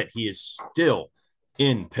fact that he is still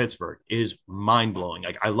in Pittsburgh is mind blowing.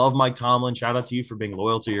 Like, I love Mike Tomlin. Shout out to you for being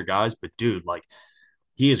loyal to your guys, but dude, like,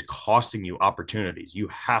 he is costing you opportunities. You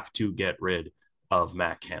have to get rid of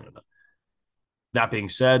Matt Canada. That being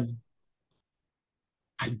said,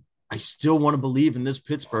 I I still want to believe in this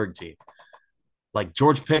Pittsburgh team. Like,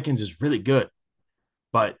 George Pickens is really good,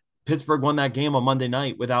 but Pittsburgh won that game on Monday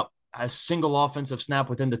night without a single offensive snap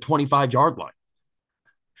within the 25-yard line.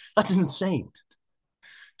 That's insane.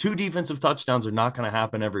 2 defensive touchdowns are not going to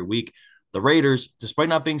happen every week. The Raiders, despite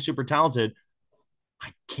not being super talented,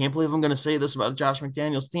 I can't believe I'm going to say this about Josh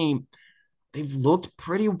McDaniels' team. They've looked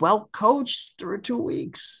pretty well coached through 2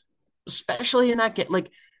 weeks, especially in that game. Like,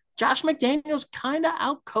 Josh McDaniels kind of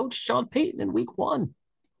outcoached Sean Payton in week one,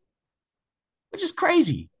 which is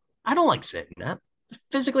crazy. I don't like saying that. It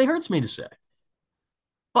physically hurts me to say.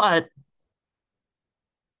 But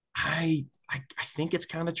I think it's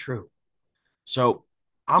kind of true. So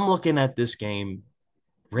I'm looking at this game,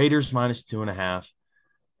 Raiders minus 2.5.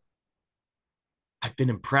 I've been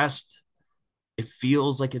impressed. It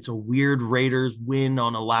feels like it's a weird Raiders win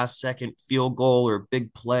on a last second field goal or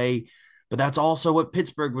big play, but that's also what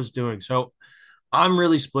Pittsburgh was doing. So I'm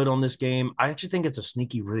really split on this game. I actually think it's a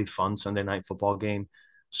sneaky, really fun Sunday night football game.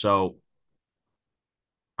 So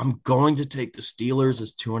I'm going to take the Steelers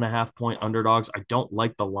as 2.5 point underdogs. I don't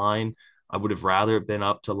like the line. I would have rather it been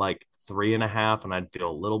up to like 3.5, and I'd feel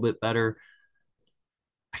a little bit better.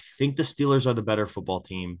 I think the Steelers are the better football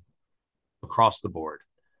team across the board.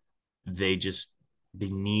 They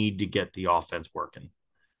need to get the offense working.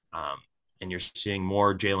 Um, and you're seeing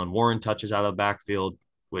more Jalen Warren touches out of the backfield,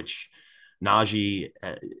 which Najee,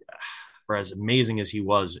 for as amazing as he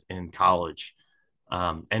was in college,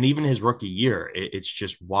 and even his rookie year, it's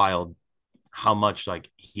just wild how much like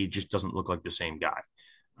he just doesn't look like the same guy.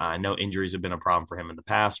 I know injuries have been a problem for him in the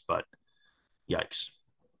past, but yikes.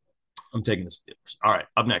 I'm taking the Steelers. All right,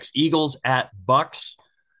 up next, Eagles at Bucks.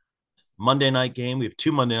 Monday night game. We have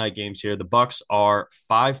 2 Monday night games here. The Bucks are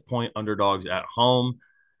 5 point underdogs at home.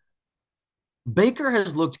 Baker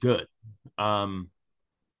has looked good. And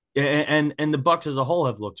the Bucks as a whole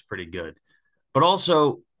have looked pretty good. But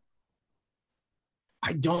also,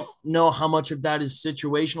 I don't know how much of that is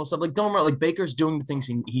situational stuff. Like, don't remember, like, Baker's doing the things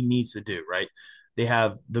he needs to do, right? They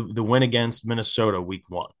have the win against Minnesota week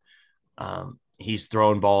one. He's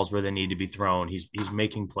throwing balls where they need to be thrown. He's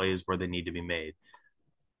making plays where they need to be made.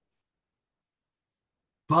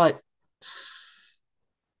 But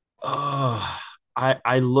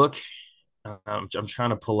I look. I'm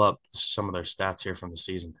trying to pull up some of their stats here from the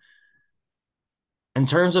season. In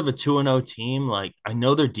terms of a 2-0 team, like, I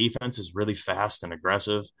know their defense is really fast and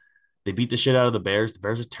aggressive. They beat the shit out of the Bears. The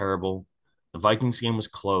Bears are terrible. The Vikings game was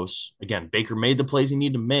close. Again, Baker made the plays he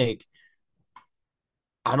needed to make.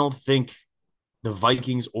 I don't think the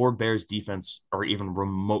Vikings or Bears defense are even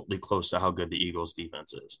remotely close to how good the Eagles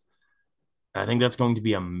defense is. I think that's going to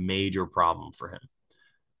be a major problem for him.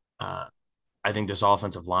 Uh, I think this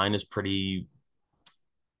offensive line is pretty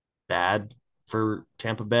bad for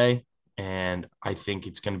Tampa Bay, and I think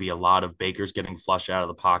it's going to be a lot of Baker's getting flushed out of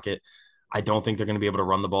the pocket. I don't think they're going to be able to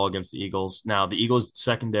run the ball against the Eagles. Now, the Eagles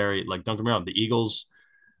secondary, like, don't get me wrong, the Eagles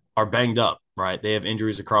are banged up, right? They have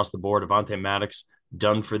injuries across the board. Avonte Maddox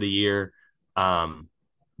done for the year. Um,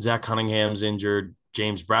 Zach Cunningham's injured.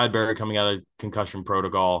 James Bradbury coming out of concussion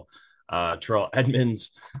protocol. Terrell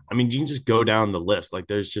Edmonds. I mean, you can just go down the list. Like,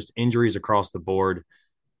 there's just injuries across the board.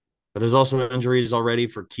 But there's also injuries already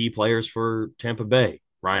for key players for Tampa Bay.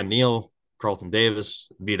 Ryan Neal, Carlton Davis,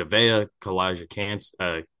 Vita Vea, Kalijah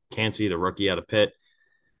Cansey, the rookie out of Pitt.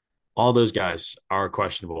 All those guys are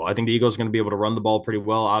questionable. I think the Eagles are going to be able to run the ball pretty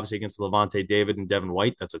well. Obviously, against Levante David and Devin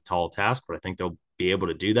White, that's a tall task, but I think they'll be able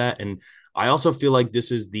to do that. And I also feel like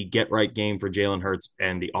this is the get right game for Jalen Hurts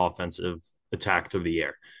and the offensive attack through the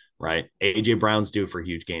air, right? AJ Brown's due for a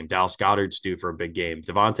huge game. Dallas Goddard's due for a big game.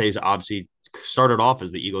 Devontae's obviously started off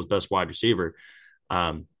as the Eagles' best wide receiver.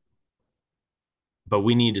 Um, but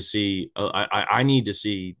we need to see, I need to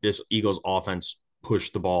see this Eagles offense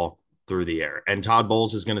push the ball through the air. And Todd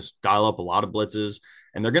Bowles is going to style up a lot of blitzes,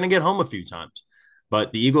 and they're going to get home a few times.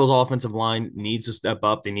 But the Eagles' offensive line needs to step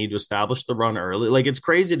up. They need to establish the run early. Like, it's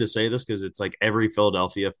crazy to say this because it's like every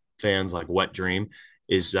Philadelphia fan's like wet dream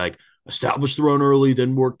is like establish the run early,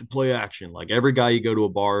 then work the play action. Like every guy you go to a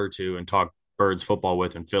bar or two and talk birds football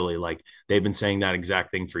with in Philly, like they've been saying that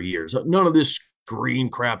exact thing for years. None of this green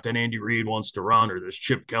crap that Andy Reid wants to run or this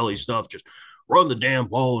Chip Kelly stuff. Just run the damn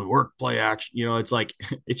ball and work play action. You know, it's like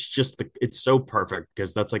it's so perfect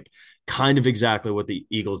because that's like kind of exactly what the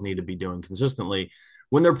Eagles need to be doing consistently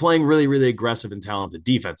when they're playing really, really aggressive and talented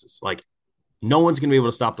defenses. Like no one's going to be able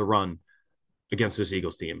to stop the run against this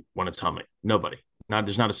Eagles team when it's humming. Nobody.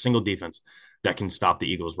 There's not a single defense that can stop the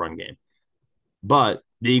Eagles run game. But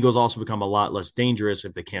the Eagles also become a lot less dangerous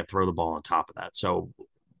if they can't throw the ball on top of that. So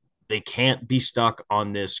they can't be stuck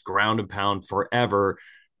on this ground and pound forever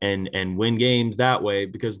and win games that way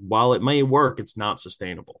because while it may work, it's not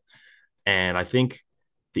sustainable. And I think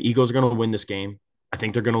the Eagles are going to win this game. I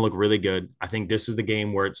think they're going to look really good. I think this is the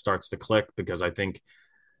game where it starts to click because I think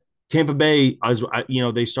Tampa Bay, as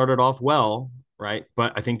they started off well, right?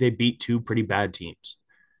 But I think they beat two pretty bad teams.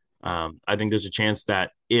 I think there's a chance that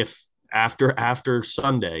if after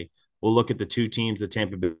Sunday, we'll look at the two teams that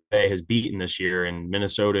Tampa Bay has beaten this year in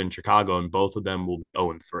Minnesota and Chicago, and both of them will be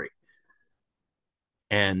 0-3.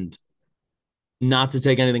 And not to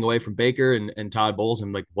take anything away from Baker and Todd Bowles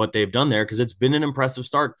and like what they've done there, because it's been an impressive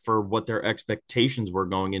start for what their expectations were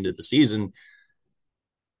going into the season.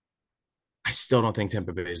 I still don't think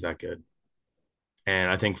Tampa Bay is that good.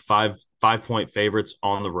 And I think 5 point favorites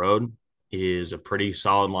on the road is a pretty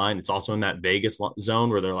solid line. It's also in that Vegas zone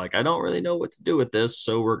where they're like, I don't really know what to do with this,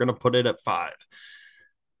 so we're going to put it at 5.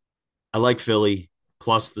 I like Philly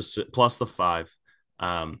plus the 5.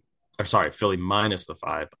 Or sorry, Philly minus the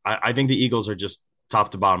 5. I think the Eagles are just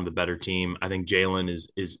top to bottom the better team. I think Jalen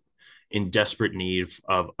is in desperate need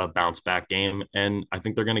of a bounce back game, and I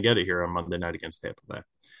think they're going to get it here on Monday night against Tampa Bay.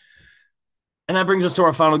 And that brings us to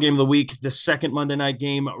our final game of the week, the second Monday night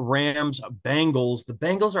game, Rams Bengals. The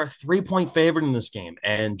Bengals are a 3-point favorite in this game,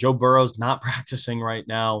 and Joe Burrow's not practicing right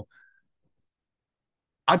now.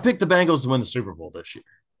 I picked the Bengals to win the Super Bowl this year.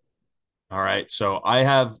 All right. So I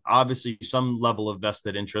have obviously some level of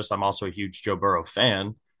vested interest. I'm also a huge Joe Burrow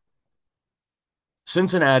fan.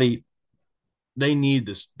 Cincinnati, they need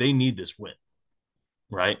this. They need this win,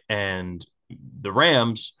 right? And the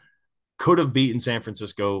Rams could have beaten San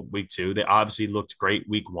Francisco week 2. They obviously looked great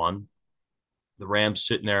week 1. The Rams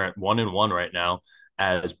sitting there at 1-1 right now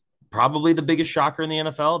as probably the biggest shocker in the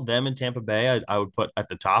NFL. Them and Tampa Bay, I would put at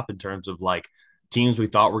the top in terms of like teams we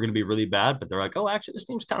thought were going to be really bad, but they're like, oh, actually, this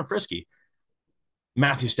team's kind of frisky.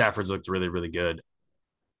 Matthew Stafford's looked really, really good.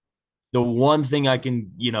 The one thing I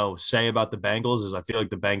can, say about the Bengals is I feel like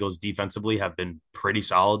the Bengals defensively have been pretty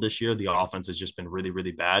solid this year. The offense has just been really,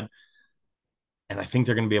 really bad. And I think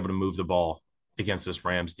they're going to be able to move the ball against this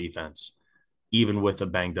Rams defense, even with a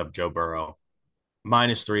banged up Joe Burrow.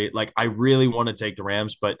 -3. Like, I really want to take the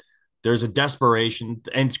Rams, but there's a desperation.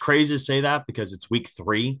 And it's crazy to say that because it's week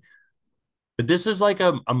 3. But this is like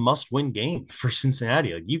a must-win game for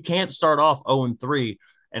Cincinnati. Like, you can't start off 0-3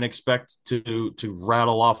 and expect to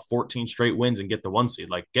rattle off 14 straight wins and get the 1 seed.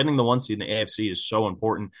 Like, getting the 1 seed in the AFC is so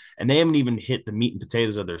important, and they haven't even hit the meat and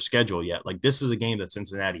potatoes of their schedule yet. Like, this is a game that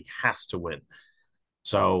Cincinnati has to win.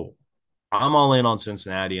 So I'm all in on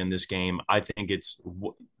Cincinnati in this game. I think it's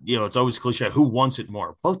always cliche. Who wants it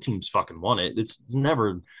more? Both teams fucking want it. It's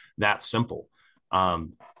never that simple.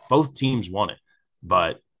 Both teams want it,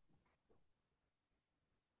 but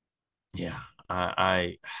yeah,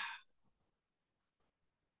 I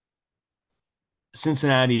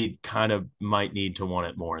Cincinnati kind of might need to want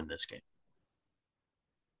it more in this game.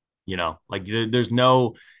 Like there's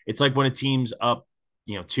no, it's like when a team's up,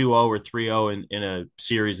 2-0 or 3-0 in a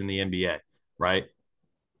series in the NBA, right?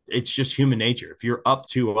 It's just human nature. If you're up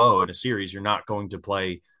 2-0 in a series, you're not going to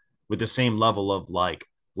play with the same level of like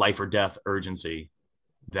life or death urgency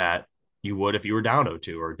that you would if you were down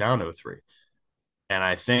 0-2 or down 0-3. And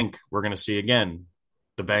I think we're going to see again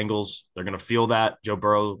the Bengals. They're going to feel that. Joe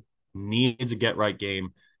Burrow needs a get right game.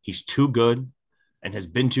 He's too good and has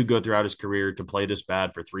been too good throughout his career to play this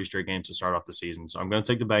bad for three straight games to start off the season. So I'm going to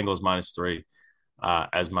take the Bengals -3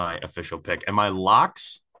 as my official pick. And my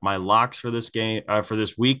locks for this game, for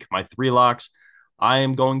this week, my three locks, I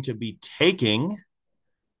am going to be taking,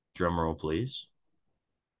 drumroll please,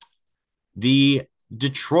 the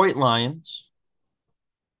Detroit Lions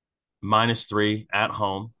 -3 at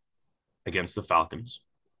home against the Falcons.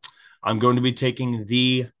 I'm going to be taking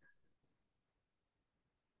the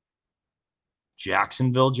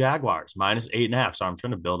Jacksonville Jaguars -8.5. So I'm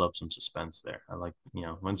trying to build up some suspense there. I like,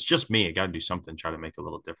 when it's just me, I got to do something, try to make it a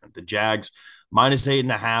little different. The Jags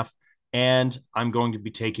 -8.5. And I'm going to be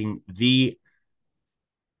taking the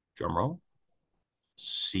drumroll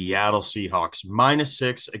Seattle Seahawks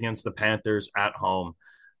 -6 against the Panthers at home.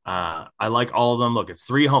 I like all of them. Look, it's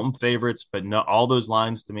three home favorites, but no, all those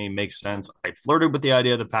lines to me make sense. I flirted with the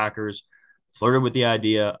idea of the Packers, flirted with the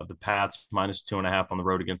idea of the Pats -2.5 on the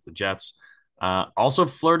road against the Jets. Also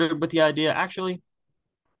flirted with the idea. Actually,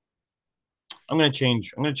 I'm going to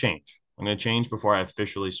change. I'm going to change before I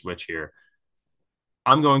officially switch here.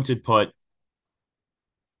 I'm going to put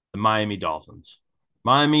the Miami Dolphins.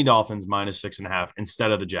 Miami Dolphins -6.5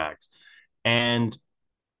 instead of the Jags. And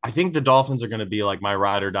I think the Dolphins are going to be like my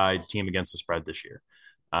ride or die team against the spread this year.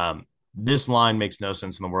 This line makes no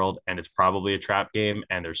sense in the world, and it's probably a trap game.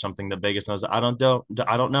 And there's something that Vegas knows that I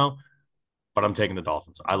don't know. But I'm taking the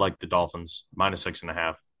Dolphins. I like the Dolphins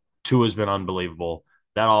 -6.5. Tua has been unbelievable.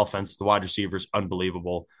 That offense, the wide receivers,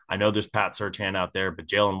 unbelievable. I know there's Pat Surtain out there, but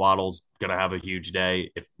Jalen Waddle's going to have a huge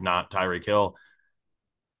day, if not Tyreek Hill.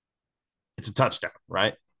 It's a touchdown,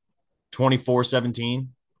 right? 24-17.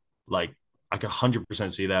 Like, I can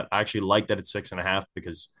 100% see that. I actually like that it's 6.5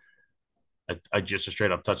 because I just a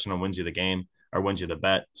straight up touchdown wins you the game or wins you the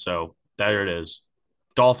bet. So there it is.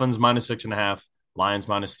 Dolphins -6.5, Lions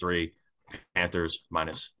 -3, Panthers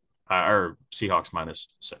or Seahawks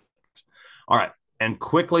 -6. All right. And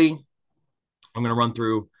quickly, I'm going to run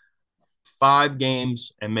through 5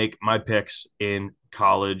 games and make my picks in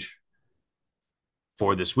college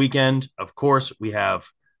for this weekend. Of course, we have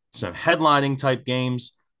some headlining type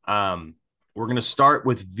games. We're going to start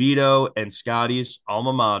with Vito and Scotty's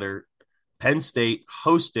alma mater, Penn State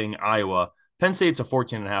hosting Iowa. Penn State's a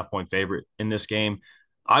 14.5-point favorite in this game.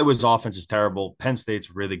 Iowa's offense is terrible. Penn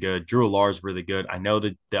State's really good. Drew Lar's really good. I know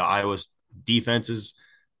that the Iowa's defense is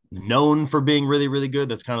known for being really, really good.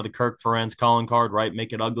 That's kind of the Kirk Ferentz calling card, right?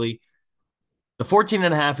 Make it ugly. The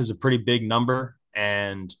 14.5 is a pretty big number.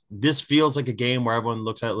 And this feels like a game where everyone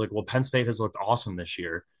looks at it like, well, Penn State has looked awesome this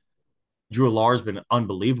year. Drew Lar's been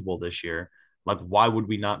unbelievable this year. Like, why would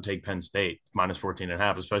we not take Penn State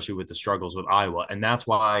 -14.5, especially with the struggles with Iowa? And that's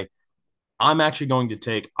why I'm actually going to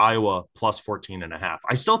take Iowa +14.5.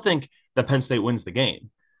 I still think that Penn State wins the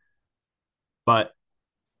game, but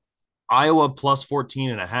Iowa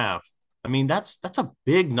 +14.5. I mean, that's a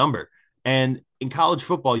big number. And in college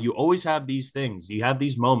football, you always have these things. You have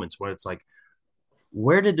these moments where it's like,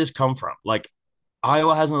 where did this come from? Like,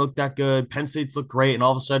 Iowa hasn't looked that good. Penn State's looked great. And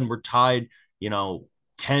all of a sudden we're tied,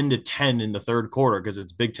 10-10 in the third quarter because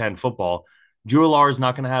it's Big Ten football. Drew Lar is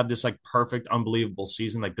not going to have this like perfect, unbelievable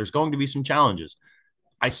season. Like, there's going to be some challenges.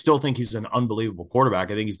 I still think he's an unbelievable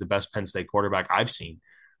quarterback. I think he's the best Penn State quarterback I've seen.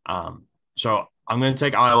 So I'm going to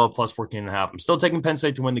take Iowa +14.5. I'm still taking Penn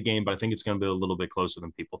State to win the game, but I think it's going to be a little bit closer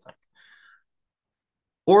than people think.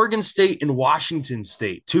 Oregon State and Washington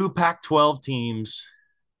State, 2 Pac-12 teams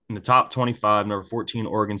in the top 25, number 14,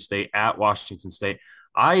 Oregon State at Washington State.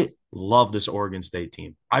 I love this Oregon State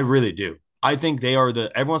team. I really do. I think they are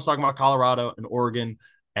everyone's talking about Colorado and Oregon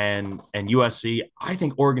and USC. I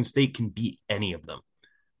think Oregon State can beat any of them.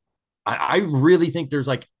 I really think there's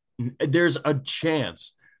a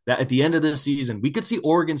chance that at the end of this season, we could see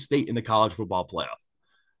Oregon State in the college football playoff.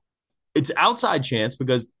 It's outside chance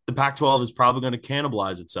because the Pac-12 is probably going to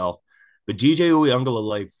cannibalize itself. But DJ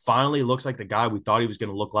Uiagalelei finally looks like the guy we thought he was going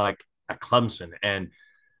to look like at Clemson. And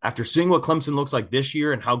after seeing what Clemson looks like this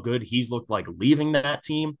year and how good he's looked like leaving that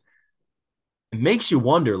team, it makes you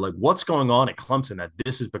wonder, like, what's going on at Clemson that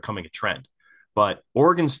this is becoming a trend. But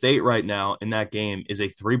Oregon State right now in that game is a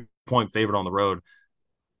 3-point favorite on the road.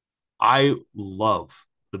 I love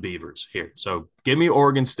the Beavers here. So give me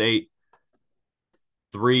Oregon State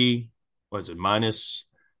 3, what is it,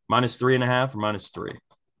 -3.5 or -3?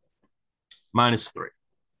 -3.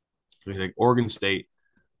 We think Oregon State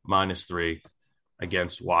 -3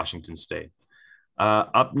 against Washington State.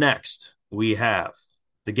 Up next, we have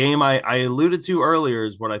the game I alluded to earlier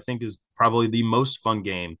is what I think is probably the most fun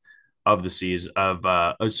game of the season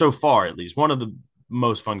of so far, at least one of the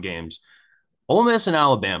most fun games. Ole Miss and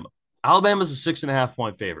Alabama. Alabama's a 6.5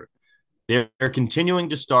 point favorite. They're continuing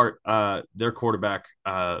to start their quarterback,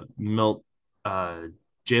 Jalen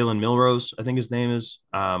Milrose, I think his name is.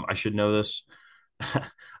 I should know this.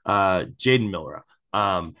 Jaden Milroe.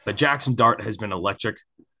 But Jackson Dart has been electric.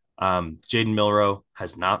 Jaden Milroe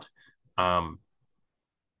has not.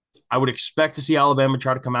 I would expect to see Alabama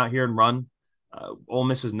try to come out here and run. Ole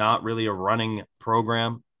Miss is not really a running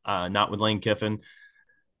program, not with Lane Kiffin.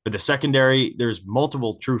 But the secondary, there's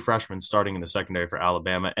multiple true freshmen starting in the secondary for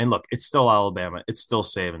Alabama. And look, it's still Alabama. It's still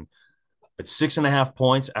Saban. But 6.5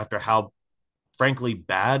 points after how, frankly,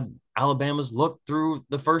 bad Alabama's looked through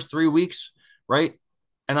the first 3 weeks, right?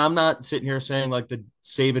 And I'm not sitting here saying like the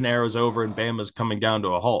Saban era is over and Bama's coming down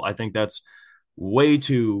to a halt. I think that's way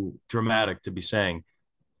too dramatic to be saying.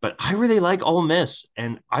 But I really like Ole Miss.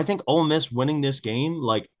 And I think Ole Miss winning this game,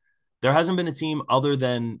 like there hasn't been a team other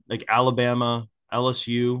than like Alabama,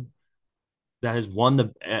 LSU that has won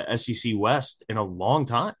the SEC West in a long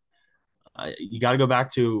time. You got to go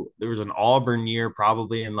back to there was an Auburn year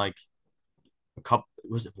probably in like a couple.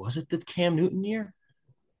 Was it the Cam Newton year?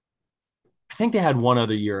 I think they had one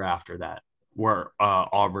other year after that where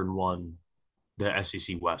Auburn won the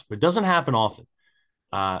SEC West, but it doesn't happen often.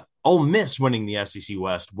 Ole Miss winning the SEC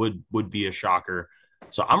West would be a shocker.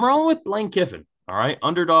 So I'm rolling with Lane Kiffin. All right,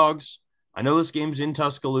 underdogs. I know this game's in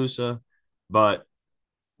Tuscaloosa, but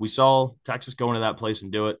we saw Texas go into that place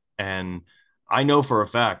and do it. And I know for a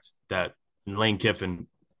fact that Lane Kiffin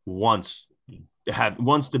wants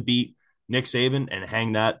to beat Nick Saban and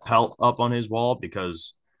hang that pelt up on his wall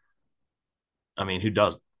because, I mean, who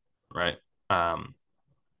doesn't, right? All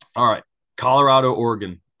right, Colorado,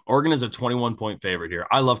 Oregon. Oregon is a 21-point favorite here.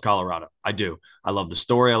 I love Colorado. I do. I love the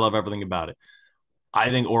story. I love everything about it. I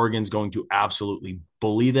think Oregon's going to absolutely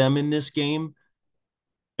bully them in this game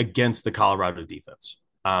against the Colorado defense.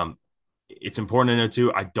 It's important to know,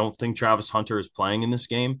 too, I don't think Travis Hunter is playing in this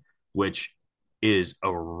game, which is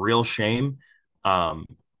a real shame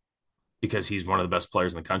because he's one of the best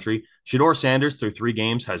players in the country. Shedeur Sanders, through 3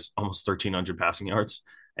 games, has almost 1,300 passing yards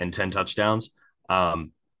and 10 touchdowns.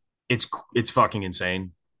 It's fucking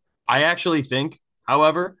insane. I actually think,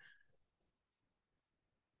 however,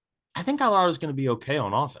 I think Colorado's going to be okay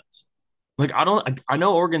on offense. Like, I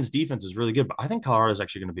know Oregon's defense is really good, but I think Colorado's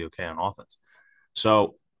actually going to be okay on offense.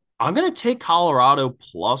 So I'm going to take Colorado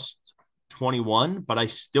plus 21, but I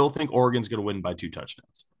still think Oregon's going to win by 2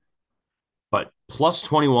 touchdowns. But plus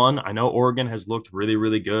 21, I know Oregon has looked really,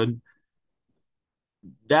 really good.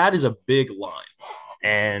 That is a big line.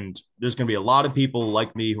 And there's going to be a lot of people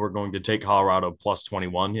like me who are going to take Colorado plus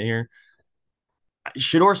 21 here.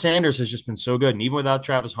 Shedeur Sanders has just been so good. And even without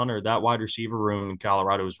Travis Hunter, that wide receiver room in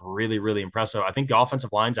Colorado is really, really impressive. I think the offensive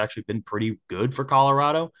line's actually been pretty good for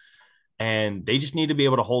Colorado. And they just need to be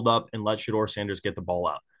able to hold up and let Shedeur Sanders get the ball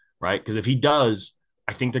out, right? Because if he does,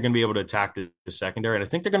 I think they're going to be able to attack the secondary. And I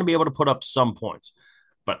think they're going to be able to put up some points.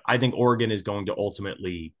 But I think Oregon is going to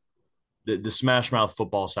ultimately the smash mouth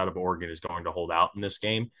football side of Oregon is going to hold out in this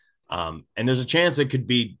game. And there's a chance it could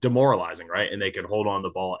be demoralizing, right? And they could hold on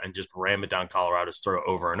the ball and just ram it down Colorado's throat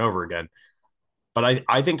over and over again. But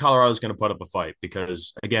I think Colorado's going to put up a fight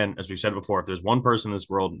because, again, as we've said before, if there's one person in this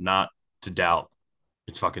world not to doubt,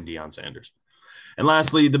 it's fucking Deion Sanders. And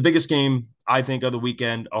lastly, the biggest game, I think, of the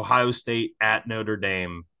weekend, Ohio State at Notre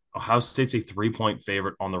Dame. Ohio State's a 3-point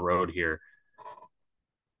favorite on the road here.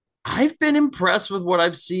 I've been impressed with what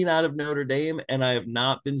I've seen out of Notre Dame, and I have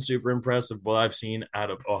not been super impressed with what I've seen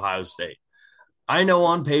out of Ohio State. I know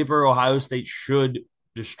on paper Ohio State should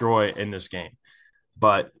destroy in this game,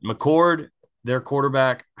 but McCord, their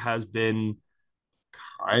quarterback, has been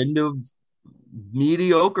kind of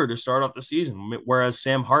mediocre to start off the season, whereas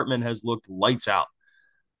Sam Hartman has looked lights out.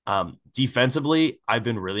 Defensively, I've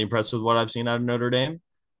been really impressed with what I've seen out of Notre Dame.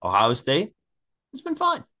 Ohio State, it's been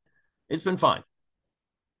fine. It's been fine.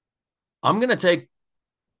 I'm going to take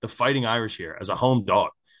the Fighting Irish here as a home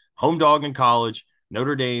dog. Home dog in college,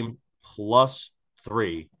 Notre Dame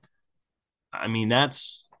 +3. I mean,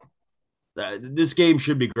 this game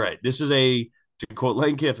should be great. This is to quote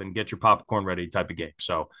Lane Kiffin, get your popcorn ready type of game.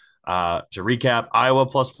 So to recap, Iowa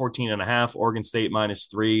 +14.5, Oregon State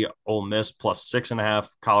 -3, Ole Miss +6.5,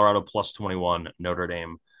 Colorado +21, Notre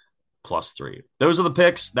Dame +3. Those are the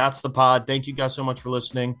picks. That's the pod. Thank you guys so much for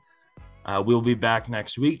listening. We'll be back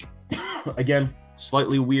next week. Again,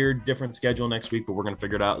 Slightly weird, different schedule next week, but we're going to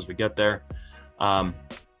figure it out as we get there.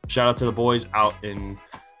 Shout out to the boys out in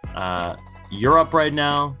Europe right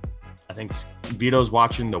now. I think Vito's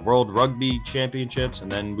watching the World Rugby Championships,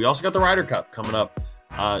 and then we also got the Ryder Cup coming up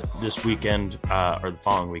this weekend or the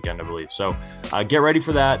following weekend, I believe. So get ready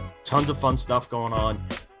for that. Tons of fun stuff going on.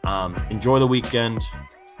 Enjoy the weekend.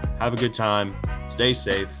 Have a good time. Stay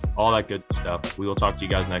safe. All that good stuff. We will talk to you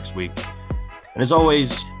guys next week. And as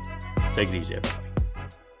always, take it easy, everybody.